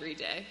up every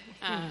day.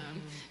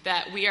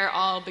 That we are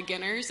all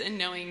beginners in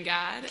knowing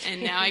God,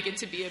 and now I get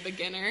to be a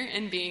beginner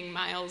in being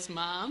Miles'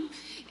 mom,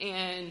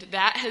 and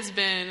that has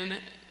been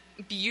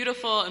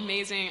beautiful,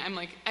 amazing. I'm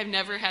like, I've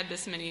never had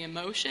this many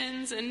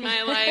emotions in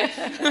my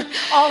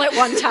life. All at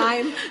one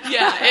time.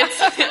 Yeah,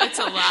 it's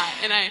a lot.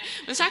 And I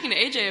was talking to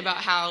AJ about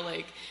how,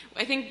 like,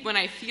 I think when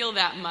I feel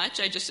that much,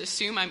 I just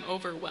assume I'm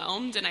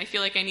overwhelmed and I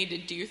feel like I need to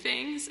do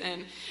things.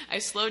 And I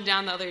slowed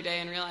down the other day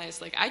and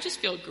realized, like, I just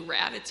feel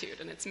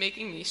gratitude and it's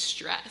making me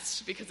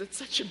stressed because it's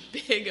such a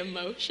big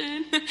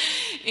emotion.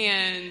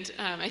 And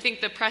I think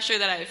the pressure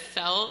that I've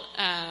felt,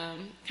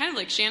 kind of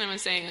like Shannon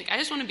was saying, like, I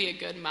just want to be a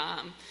good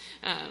mom.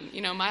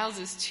 Miles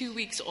is 2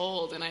 weeks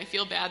old, and I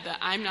feel bad that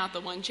I'm not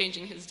the one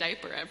changing his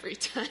diaper every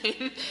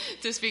time.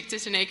 To speak to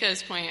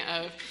Taneka's point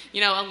of,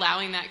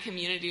 allowing that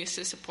community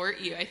to support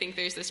you. I think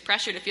there's this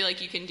pressure to feel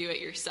like you can do it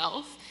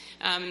yourself.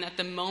 And that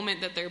the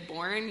moment that they're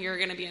born, you're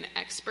going to be an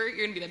expert.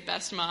 You're going to be the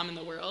best mom in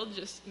the world.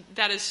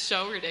 That is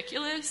so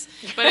ridiculous,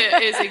 but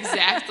it is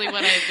exactly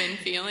what I've been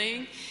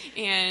feeling.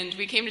 And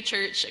we came to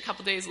church a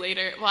couple days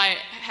later. Well, I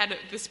had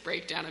this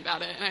breakdown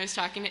about it, and I was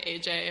talking to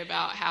AJ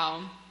about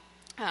how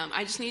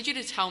I just need you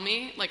to tell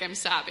me, like I'm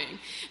sobbing.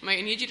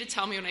 I need you to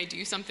tell me when I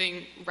do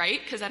something right,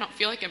 because I don't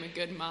feel like I'm a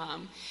good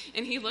mom.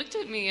 And he looked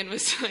at me and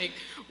was like,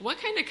 what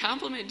kind of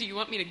compliment do you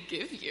want me to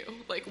give you?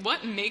 Like,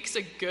 what makes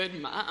a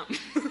good mom?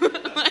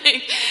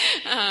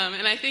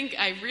 And I think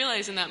I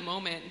realized in that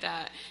moment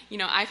that,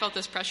 I felt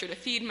this pressure to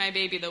feed my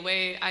baby the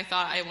way I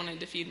thought I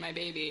wanted to feed my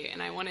baby.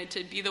 And I wanted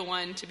to be the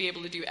one to be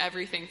able to do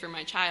everything for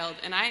my child.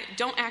 And I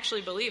don't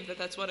actually believe that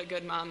that's what a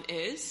good mom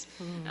is.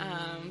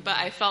 But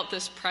I felt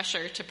this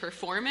pressure to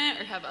perform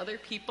it or have other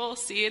people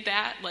see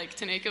that, like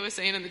Taneka was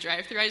saying in the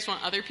drive-thru. I just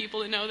want other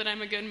people to know that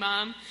I'm a good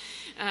mom.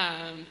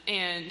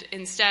 And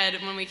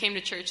instead, when we came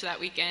to church that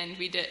weekend,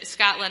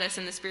 Scott led us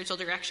in the spiritual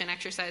direction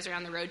exercise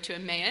around the road to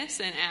Emmaus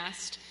and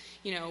asked,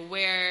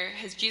 where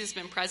has Jesus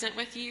been present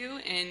with you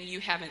and you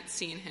haven't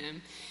seen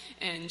him?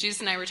 And Jesus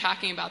and I were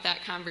talking about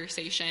that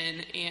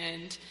conversation,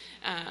 and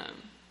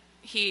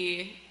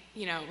he,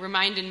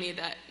 reminded me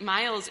that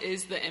Miles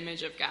is the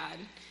image of God,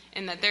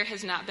 and that there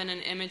has not been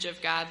an image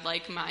of God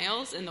like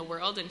Miles in the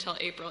world until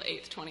April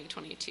 8th,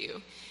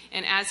 2022.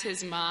 And as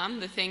his mom,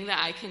 the thing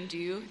that I can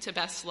do to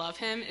best love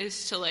him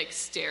is to,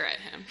 stare at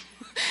him.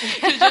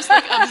 To just,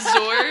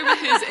 absorb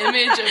his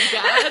image of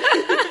God.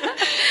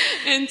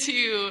 And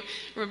to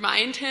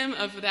remind him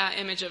of that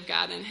image of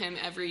God in him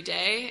every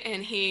day.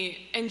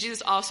 And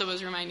Jesus also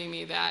was reminding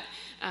me that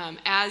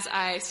as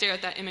I stare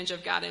at that image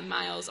of God in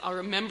Miles, I'll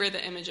remember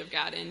the image of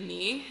God in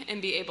me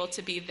and be able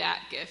to be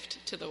that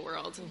gift to the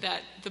world.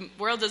 That the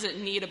world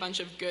doesn't need a bunch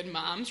of good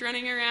moms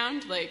running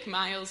around. Like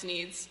Miles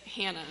needs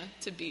Hannah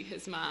to be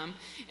his mom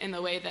in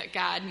the way that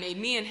God made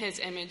me in his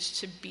image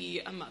to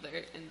be a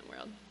mother in the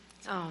world.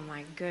 Oh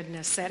my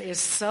goodness, that is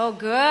so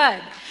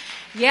good.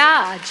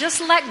 Yeah,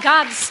 just let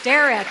God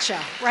stare at you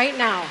right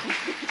now.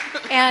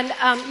 And,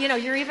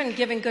 you're even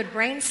giving good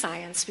brain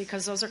science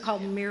because those are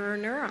called mirror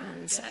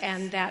neurons. Yes.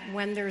 And that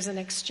when there's an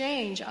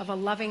exchange of a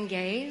loving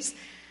gaze,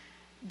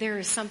 there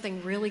is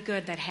something really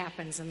good that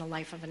happens in the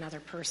life of another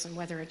person,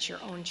 whether it's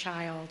your own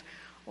child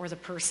or the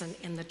person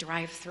in the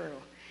drive-thru.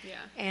 Yeah.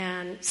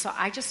 And so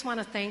I just want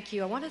to thank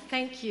you. I want to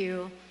thank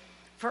you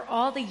for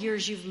all the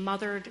years you've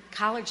mothered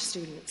college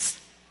students.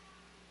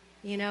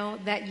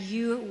 That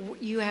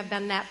you have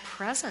been that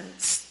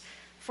presence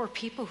for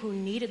people who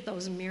needed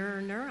those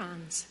mirror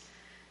neurons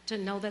to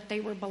know that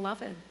they were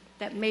beloved,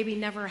 that maybe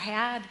never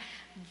had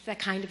the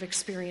kind of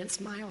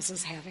experience Miles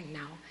is having now.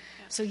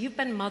 Yeah. So you've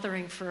been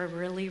mothering for a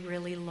really,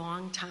 really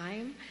long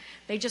time.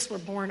 They just were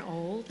born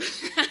old.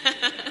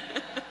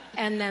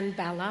 And then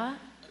Bella,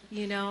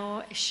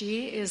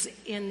 she is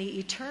in the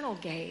eternal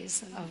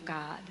gaze of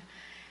God.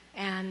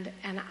 And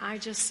I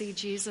just see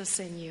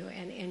Jesus in you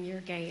and in your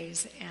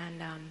gaze.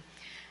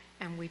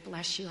 And we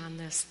bless you on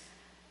this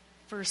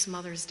first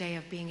Mother's Day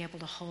of being able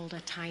to hold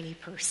a tiny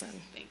person.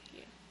 Thank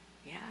you.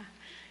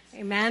 Yeah.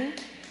 Amen?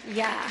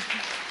 Yeah.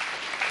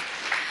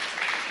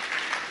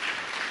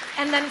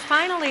 And then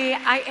finally,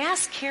 I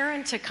asked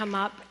Karen to come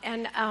up,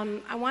 and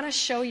I want to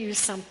show you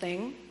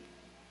something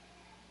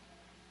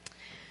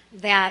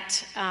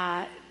that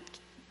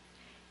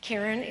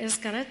Karen is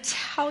going to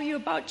tell you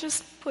about.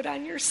 Just put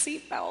on your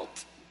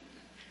seatbelt.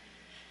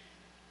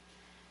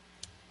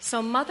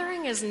 So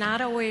mothering is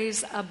not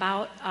always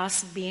about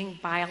us being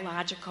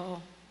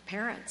biological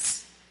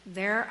parents.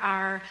 There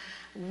are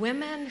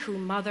women who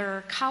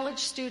mother college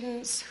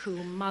students,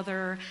 who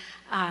mother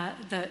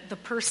the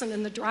person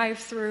in the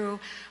drive-thru,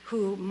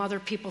 who mother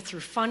people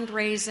through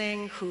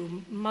fundraising,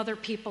 who mother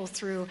people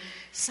through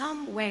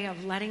some way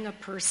of letting a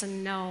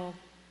person know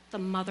the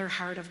mother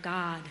heart of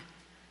God,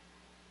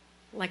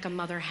 like a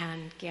mother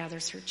hen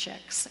gathers her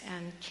chicks.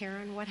 And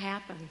Karen, what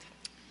happened?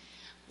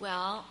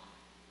 Well,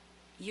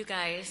 you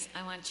guys,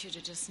 I want you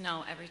to just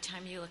know every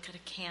time you look at a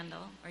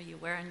candle or you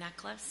wear a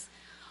necklace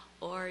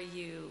or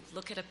you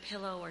look at a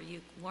pillow or you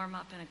warm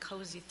up in a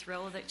cozy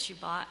throw that you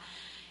bought,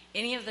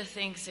 any of the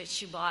things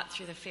that you bought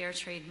through the fair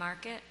trade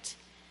market,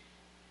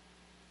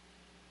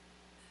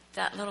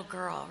 that little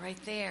girl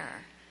right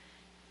there,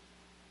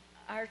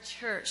 our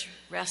church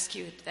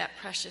rescued that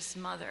precious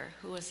mother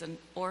who was an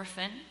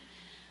orphan,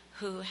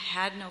 who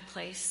had no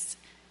place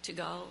to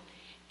go,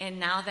 and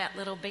now that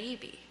little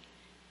baby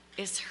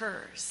is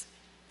hers.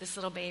 This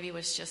little baby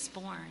was just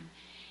born.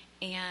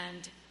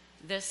 And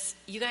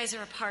you guys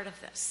are a part of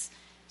this.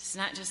 It's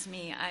not just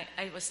me.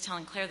 I was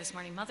telling Claire this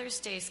morning, Mother's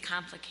Day is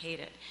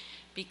complicated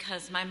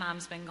because my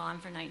mom's been gone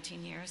for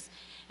 19 years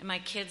and my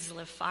kids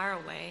live far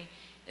away.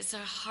 It's a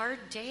hard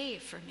day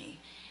for me.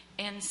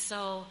 And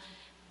so,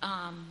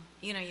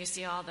 you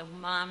see all the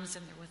moms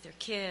and they're with their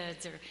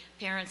kids or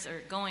parents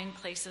are going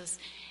places.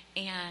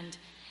 And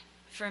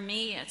for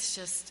me, it's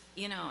just,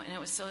 and it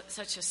was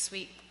such a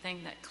sweet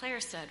thing that Claire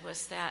said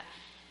was that,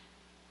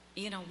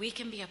 we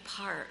can be a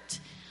part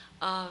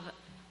of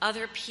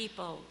other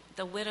people,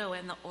 the widow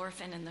and the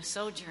orphan and the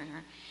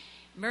sojourner.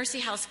 Mercy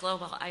House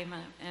Global, I'm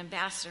an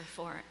ambassador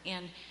for,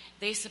 and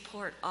they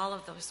support all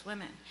of those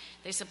women.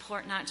 They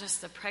support not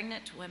just the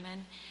pregnant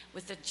women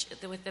with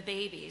the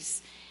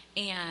babies,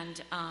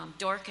 and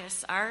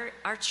Dorcas. Our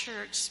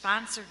church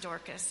sponsored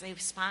Dorcas.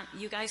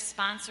 You guys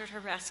sponsored her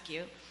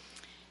rescue.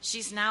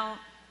 She's now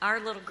our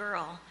little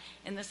girl,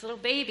 and this little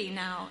baby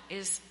now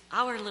is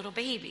our little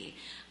baby.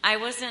 I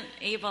wasn't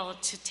able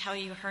to tell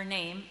you her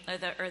name,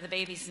 or the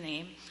baby's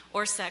name,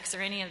 or sex,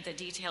 or any of the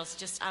details,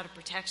 just out of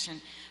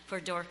protection for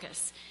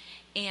Dorcas,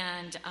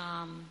 and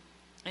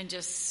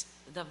just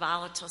the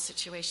volatile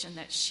situation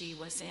that she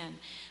was in.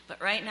 But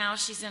right now,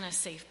 she's in a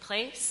safe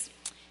place.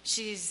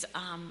 She's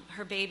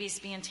her baby's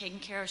being taken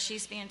care of.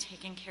 She's being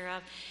taken care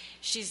of.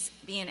 She's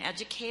being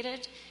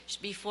educated.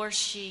 Before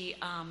she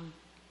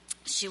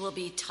will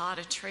be taught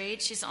a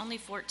trade. She's only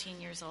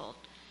 14 years old,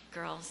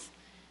 girls.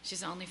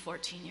 She's only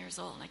 14 years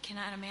old. I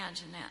cannot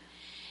imagine that.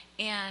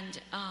 And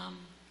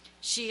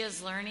she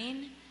is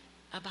learning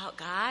about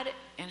God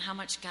and how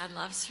much God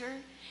loves her.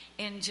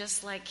 And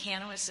just like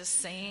Hannah was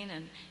just saying,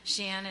 and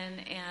Shannon,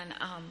 and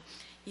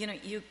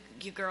you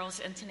girls,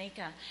 and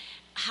Tanika,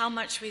 how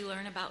much we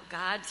learn about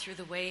God through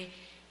the way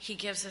He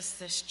gives us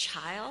this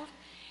child.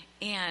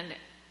 And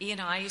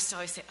I used to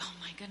always say, "Oh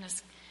my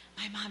goodness,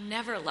 my mom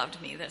never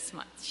loved me this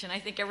much." And I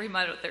think every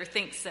mother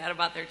thinks that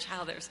about their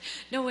child. There's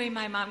no way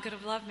my mom could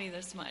have loved me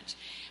this much.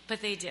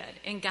 But they did.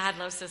 And God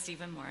loves us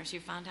even more, as you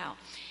found out.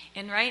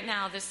 And right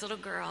now, this little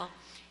girl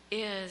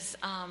is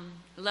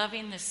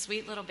loving this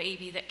sweet little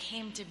baby that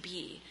came to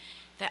be,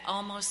 that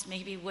almost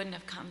maybe wouldn't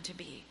have come to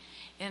be,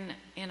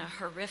 in a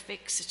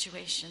horrific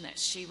situation that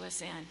she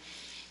was in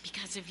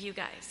because of you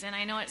guys. And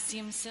I know it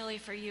seems silly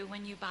for you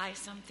when you buy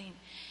something,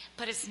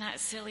 but it's not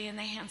silly in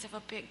the hands of a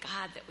big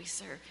God that we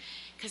serve,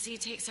 because He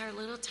takes our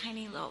little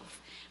tiny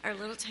loaf, our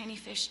little tiny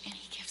fish, and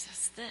He gives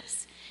us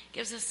this,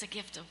 gives us the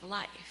gift of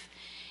life.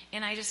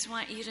 And I just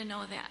want you to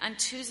know that. On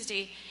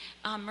Tuesday,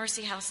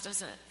 Mercy House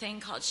does a thing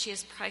called She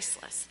is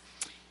Priceless.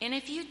 And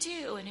if you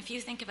do, and if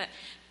you think of it,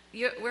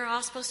 we're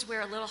all supposed to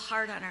wear a little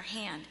heart on our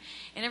hand.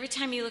 And every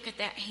time you look at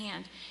that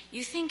hand,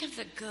 you think of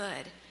the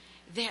good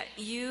that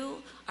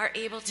you are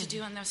able to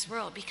do in this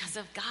world because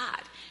of God.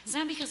 It's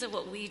not because of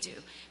what we do,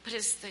 but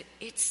it's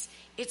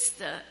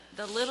the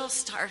little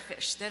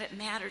starfish that it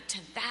mattered to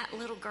that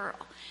little girl.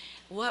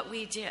 What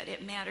we did,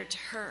 it mattered to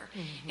her.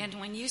 Mm-hmm. And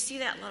when you see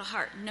that little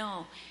heart,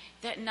 know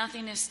that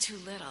nothing is too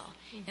little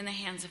in the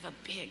hands of a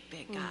big,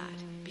 big God,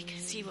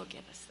 because He will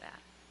give us that.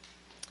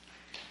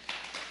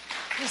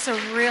 It's a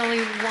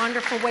really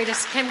wonderful way to.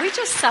 Can we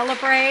just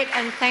celebrate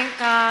and thank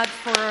God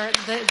for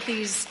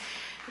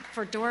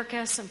for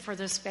Dorcas and for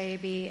this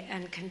baby,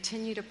 and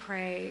continue to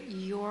pray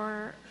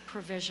your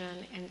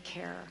provision and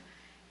care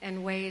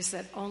in ways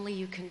that only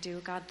you can do.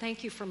 God,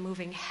 thank you for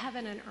moving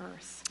heaven and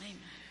earth. Amen.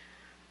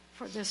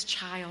 For this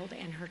child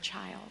and her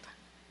child.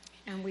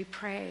 And we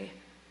pray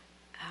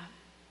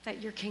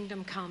that your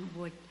kingdom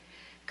would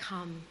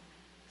come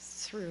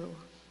through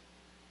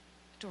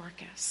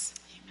Dorcas.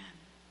 Amen.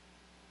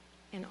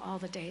 In all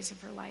the days of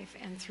her life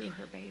and through Amen.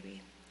 her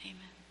baby.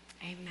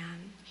 Amen.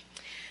 Amen.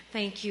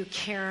 Thank you,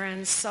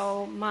 Karen,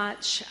 so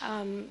much.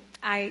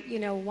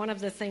 One of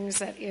the things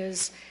that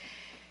is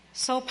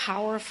so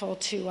powerful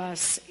to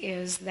us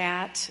is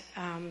that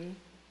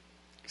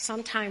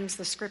sometimes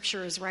the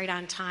scripture is right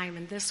on time.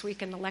 And this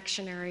week in the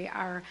lectionary,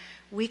 our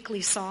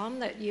weekly psalm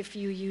that if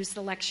you use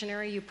the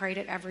lectionary, you prayed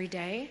it every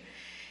day,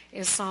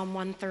 is Psalm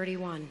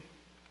 131.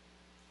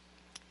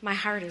 My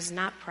heart is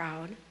not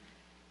proud.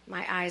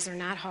 My eyes are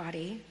not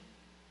haughty.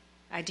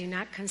 I do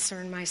not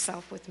concern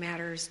myself with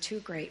matters too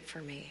great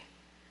for me.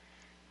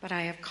 But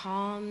I have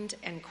calmed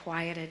and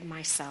quieted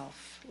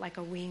myself like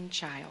a weaned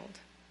child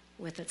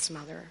with its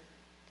mother.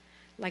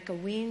 Like a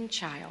weaned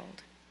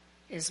child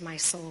is my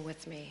soul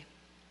with me.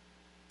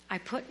 I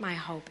put my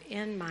hope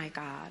in my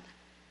God,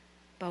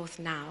 both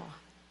now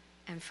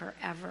and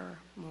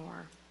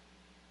forevermore.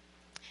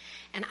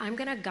 And I'm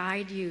going to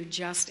guide you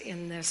just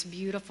in this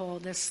beautiful,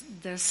 this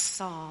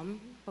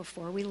psalm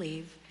before we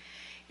leave.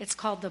 It's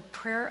called the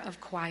Prayer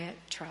of Quiet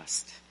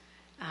Trust.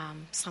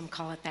 Some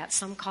call it that.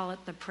 Some call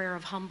it the prayer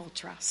of humble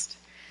trust.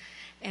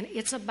 And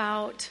it's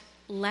about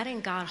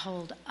letting God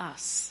hold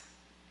us.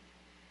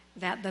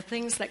 That the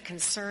things that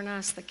concern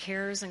us, the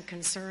cares and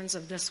concerns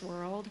of this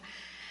world,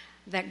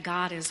 that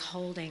God is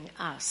holding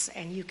us.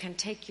 And you can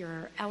take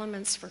your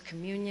elements for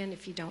communion.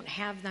 If you don't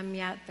have them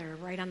yet, they're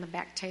right on the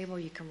back table.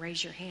 You can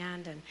raise your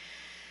hand and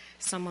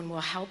someone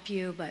will help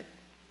you. But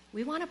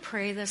we want to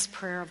pray this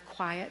prayer of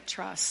quiet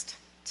trust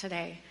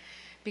today.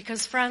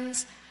 Because,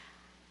 friends,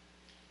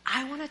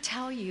 I want to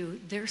tell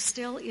you, there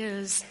still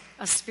is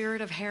a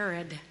spirit of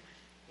Herod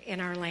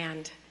in our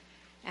land.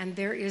 And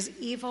there is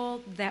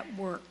evil that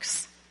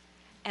works.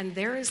 And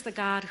there is the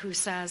God who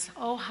says,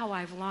 oh, how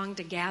I've longed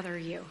to gather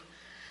you,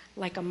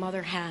 like a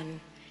mother hen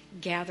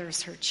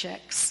gathers her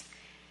chicks.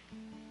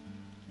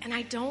 And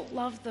I don't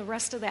love the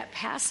rest of that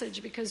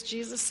passage because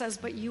Jesus says,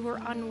 but you were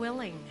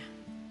unwilling.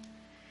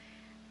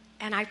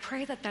 And I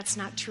pray that that's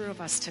not true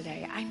of us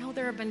today. I know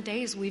there have been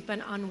days we've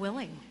been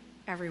unwilling,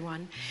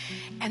 everyone.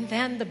 And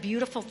then the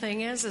beautiful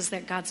thing is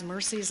that God's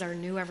mercies are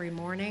new every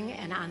morning.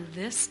 And on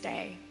this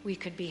day, we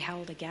could be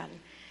held again.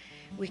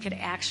 We could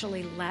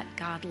actually let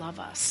God love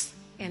us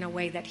in a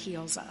way that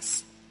heals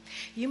us.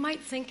 You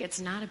might think it's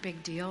not a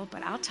big deal,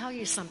 but I'll tell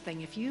you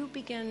something. If you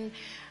begin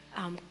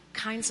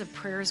kinds of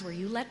prayers where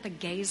you let the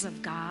gaze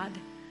of God,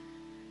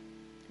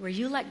 where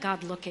you let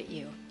God look at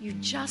you, you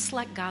just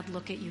let God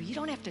look at you. You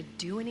don't have to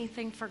do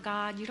anything for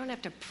God. You don't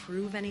have to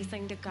prove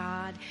anything to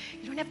God.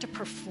 You don't have to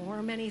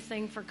perform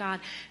anything for God.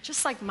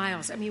 Just like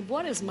Miles. I mean,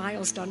 what has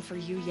Miles done for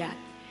you yet?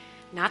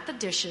 Not the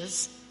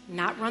dishes,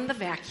 not run the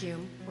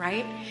vacuum,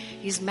 right?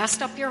 He's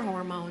messed up your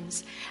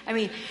hormones. I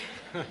mean,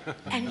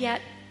 and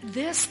yet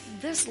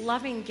this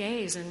loving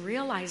gaze and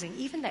realizing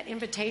even that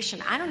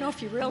invitation, I don't know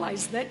if you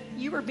realize that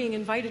you were being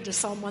invited to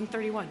Psalm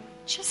 131.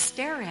 Just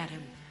stare at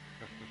him.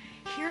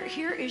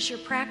 Here is your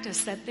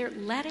practice that they're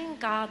letting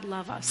God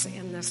love us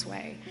in this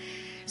way.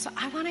 So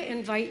I want to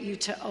invite you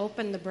to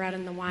open the bread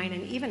and the wine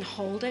and even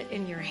hold it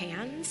in your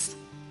hands.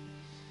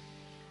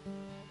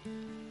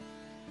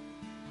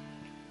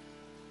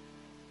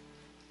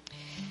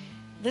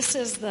 This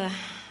is the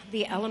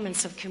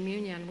elements of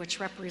communion, which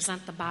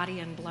represent the body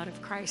and blood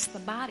of Christ, the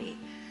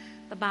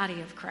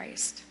body of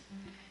Christ.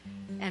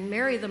 And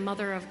Mary, the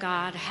mother of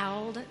God,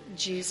 held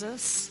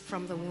Jesus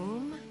from the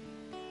womb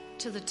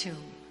to the tomb.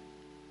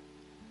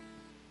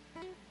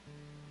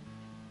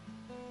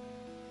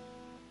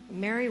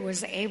 Mary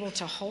was able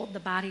to hold the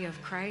body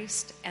of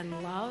Christ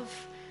and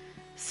love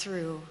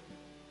through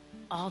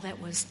all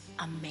that was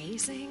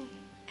amazing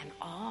and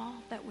all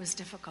that was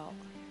difficult.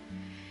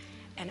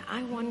 And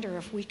I wonder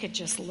if we could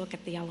just look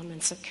at the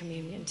elements of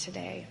communion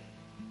today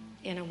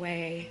in a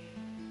way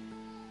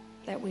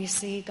that we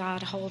see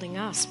God holding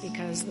us,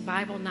 because the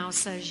Bible now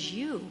says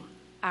you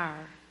are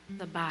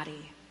the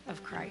body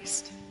of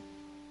Christ.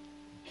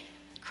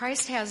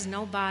 Christ has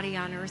no body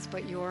on earth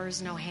but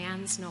yours, no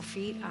hands, no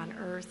feet on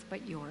earth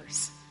but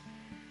yours.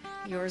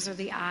 Yours are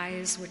the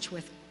eyes which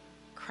with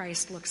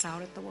Christ looks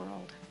out at the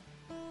world.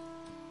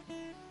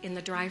 In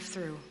the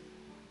drive-thru,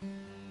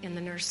 in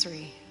the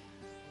nursery,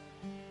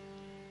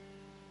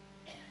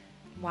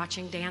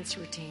 watching dance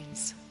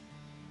routines.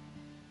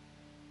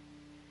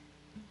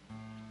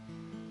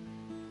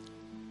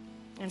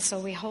 And so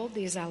we hold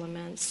these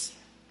elements,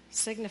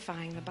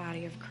 signifying the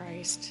body of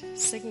Christ,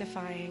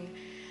 signifying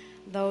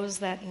those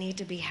that need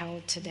to be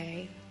held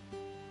today.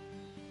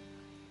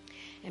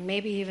 And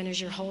maybe even as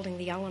you're holding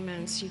the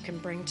elements, you can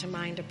bring to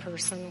mind a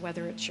person,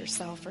 whether it's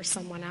yourself or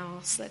someone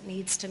else, that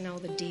needs to know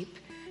the deep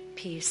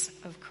peace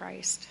of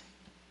Christ.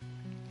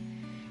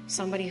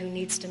 Somebody who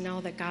needs to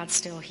know that God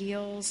still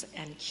heals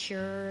and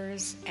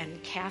cures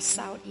and casts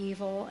out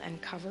evil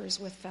and covers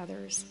with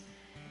feathers.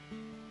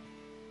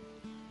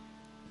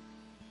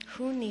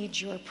 Who needs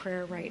your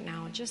prayer right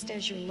now? Just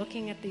as you're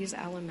looking at these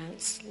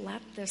elements,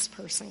 let this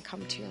person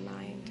come to your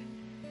mind.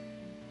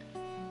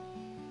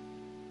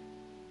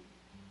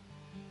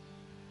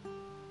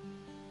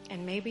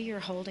 And maybe you're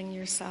holding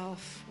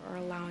yourself or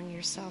allowing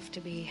yourself to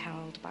be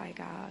held by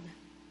God.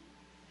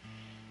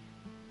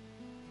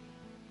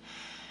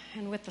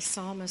 And with the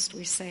psalmist,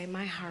 we say,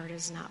 my heart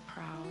is not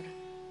proud.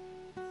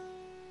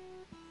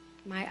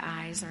 My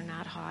eyes are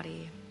not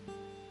haughty.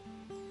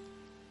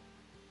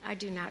 I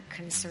do not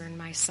concern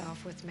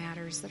myself with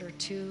matters that are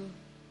too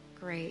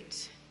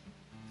great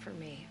for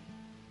me.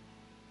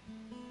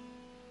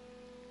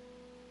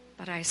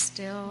 But I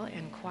still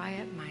and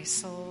quiet my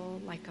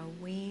soul like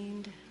a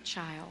weaned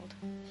child.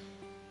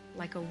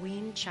 Like a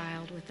weaned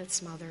child with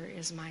its mother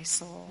is my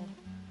soul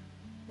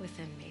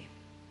within me.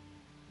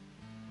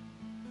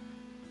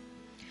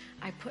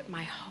 I put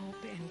my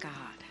hope in God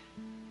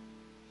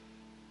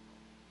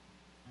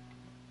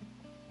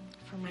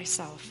for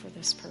myself, for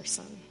this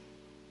person,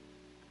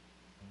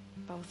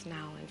 both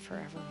now and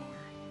forevermore.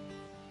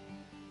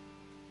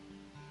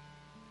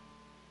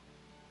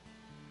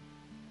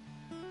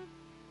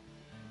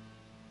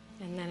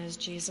 And then as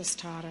Jesus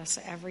taught us,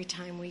 every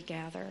time we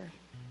gather,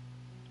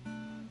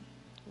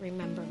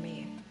 remember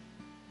me.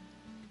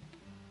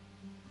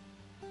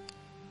 I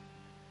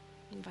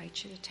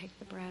invite you to take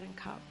the bread and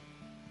cup.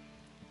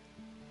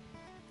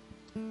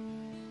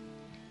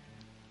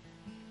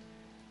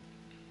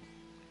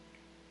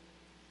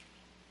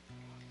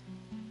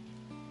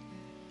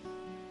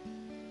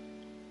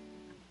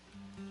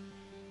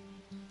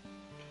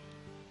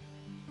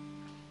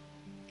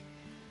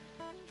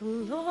 The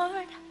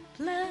Lord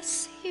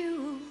bless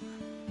you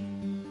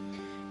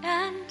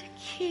and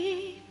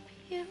keep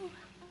you.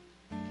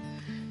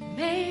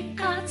 May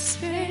God's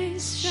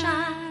face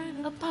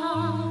shine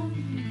upon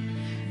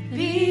you,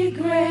 be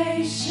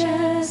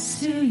gracious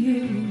to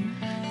you.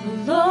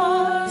 The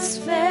Lord's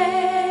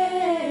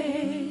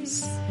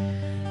face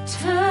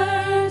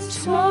turn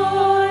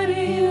toward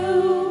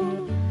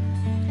you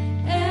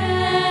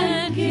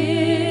and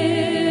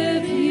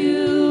give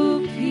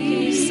you peace. Can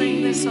you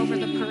sing this over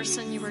the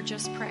person you were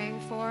just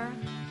praying for?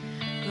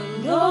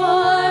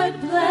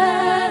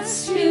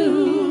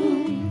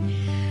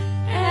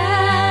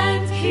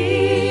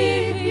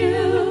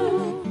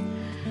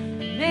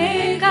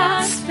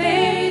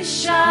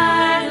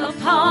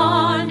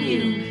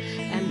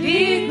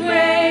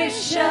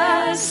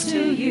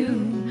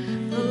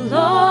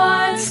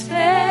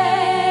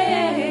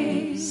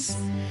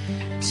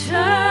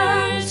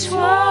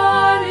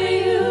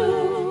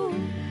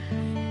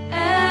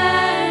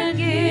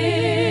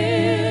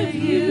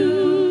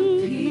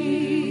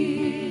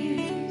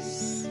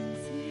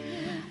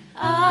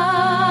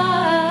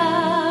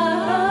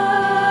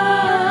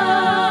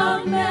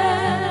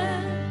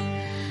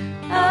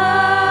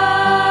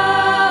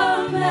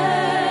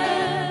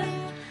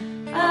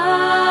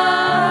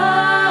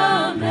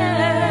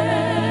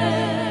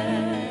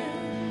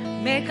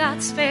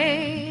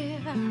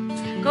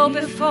 go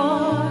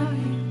before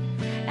you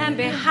and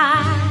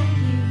behind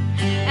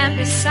you and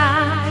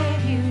beside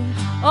you,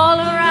 all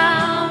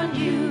around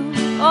you,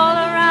 all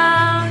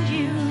around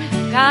you.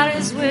 God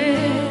is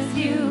with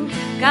you,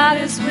 God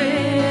is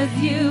with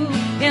you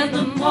in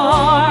the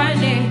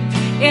morning,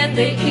 in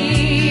the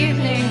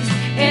evening,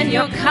 in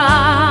your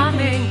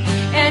coming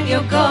and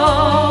your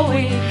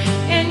going,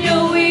 in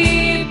your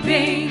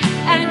weeping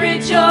and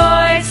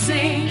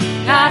rejoicing.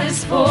 God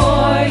is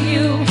for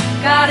you,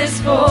 God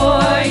is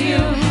for you,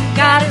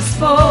 God is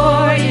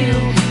for you,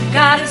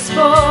 God is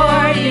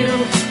for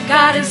you,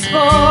 God is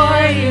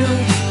for you,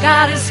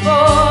 God is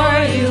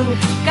for you,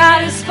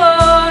 God is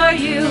for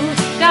you,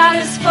 God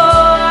is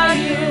for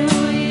you.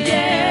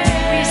 Yeah.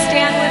 Will you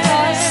stand with us?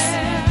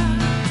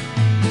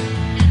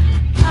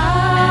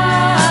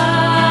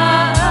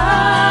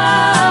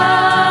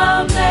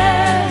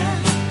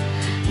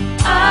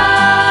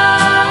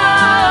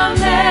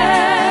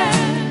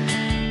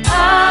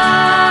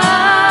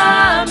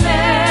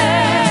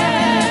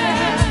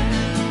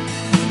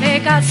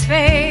 God's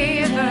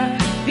favor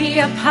be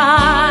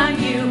upon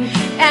you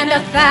and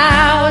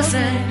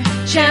 1,000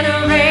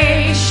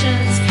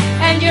 generations,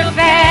 and your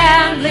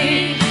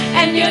family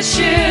and your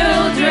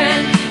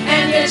children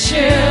and your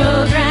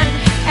children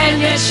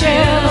and your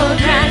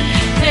children.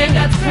 May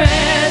God's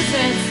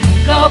presence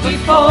go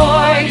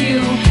before you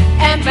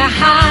and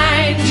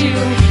behind you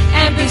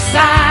and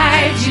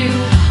beside you,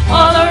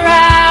 all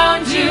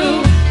around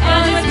you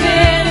and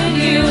within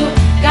you.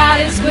 God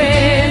is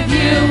with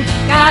you,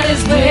 God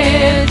is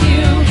with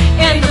you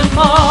in the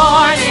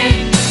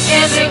morning,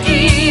 in the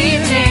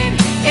evening,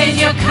 in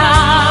your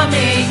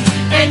coming,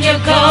 in your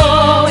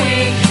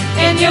going,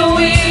 in your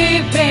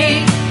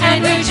weeping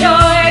and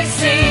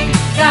rejoicing.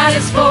 God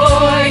is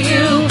for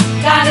you,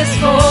 God is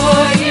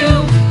for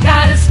you,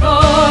 God is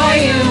for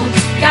you,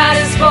 God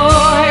is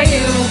for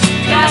you,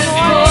 God is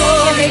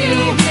for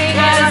you,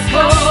 God is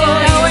for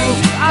you,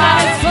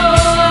 God is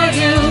for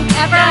you,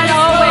 ever and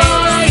always.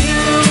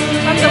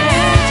 From the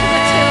womb to the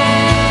tomb.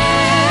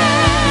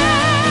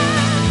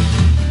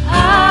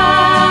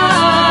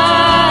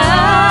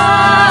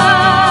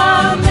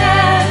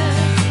 Amen.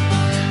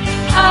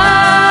 Amen.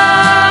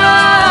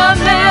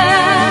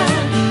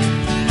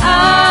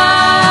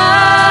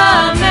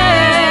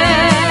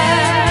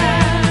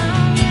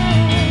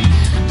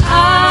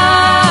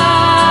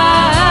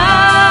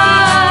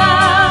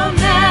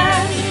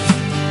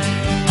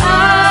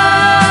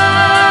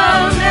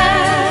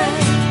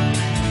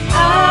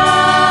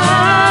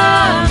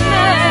 Amen.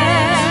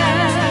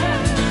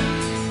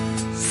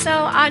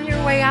 On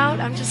your way out,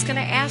 I'm just going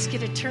to ask you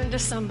to turn to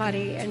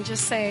somebody and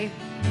just say,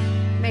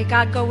 may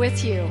God go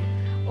with you,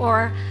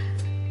 or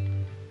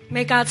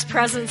may God's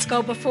presence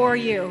go before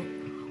you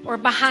or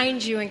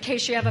behind you in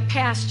case you have a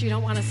past you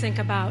don't want to think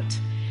about,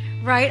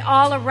 right?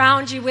 All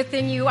around you,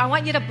 within you. I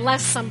want you to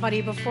bless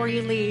somebody before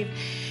you leave,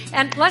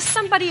 and bless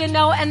somebody you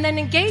know, and then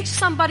engage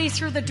somebody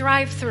through the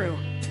drive-thru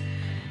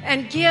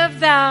and give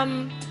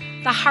them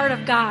the heart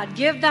of God.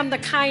 Give them the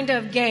kind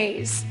of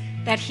gaze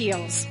that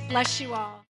heals. Bless you all.